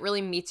coaching is it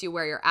really meets you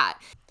where you're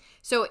at.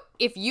 So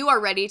if you are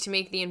ready to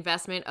make the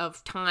investment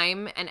of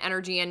time and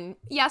energy and,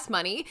 yes,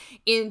 money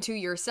into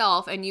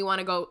yourself, and you want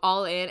to go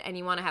all in and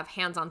you want to have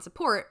hands-on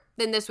support,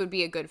 then this would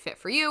be a good fit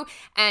for you.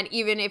 And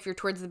even if you're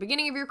towards the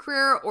beginning of your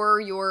career or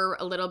you're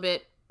a little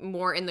bit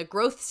more in the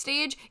growth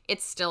stage,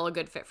 it's still a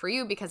good fit for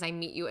you because I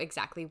meet you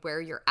exactly where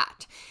you're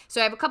at.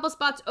 So I have a couple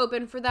spots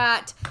open for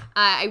that.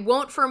 I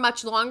won't for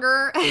much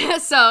longer.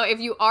 So if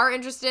you are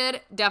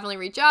interested, definitely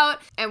reach out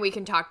and we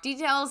can talk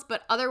details.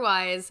 But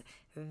otherwise,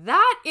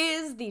 that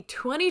is the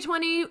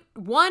 2021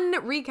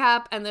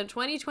 recap and the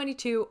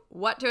 2022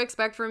 what to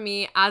expect from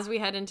me as we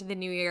head into the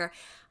new year.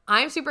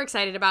 I'm super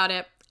excited about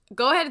it.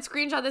 Go ahead and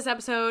screenshot this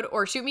episode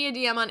or shoot me a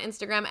DM on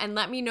Instagram and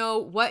let me know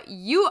what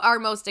you are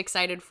most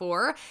excited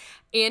for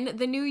in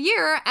the new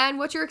year and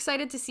what you're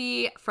excited to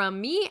see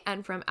from me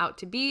and from Out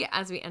to Be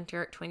as we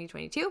enter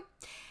 2022.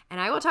 And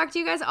I will talk to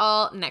you guys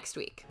all next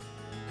week.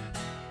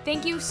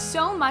 Thank you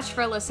so much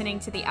for listening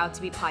to the Out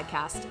to Be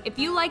podcast. If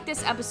you like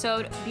this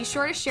episode, be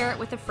sure to share it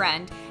with a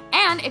friend.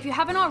 And if you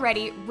haven't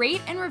already, rate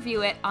and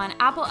review it on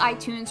Apple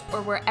iTunes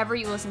or wherever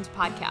you listen to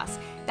podcasts.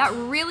 That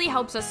really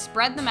helps us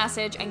spread the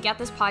message and get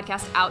this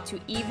podcast out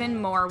to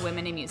even more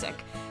women in music.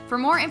 For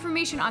more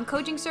information on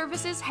coaching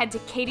services, head to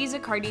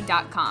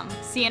katiezaccardi.com.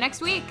 See you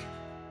next week.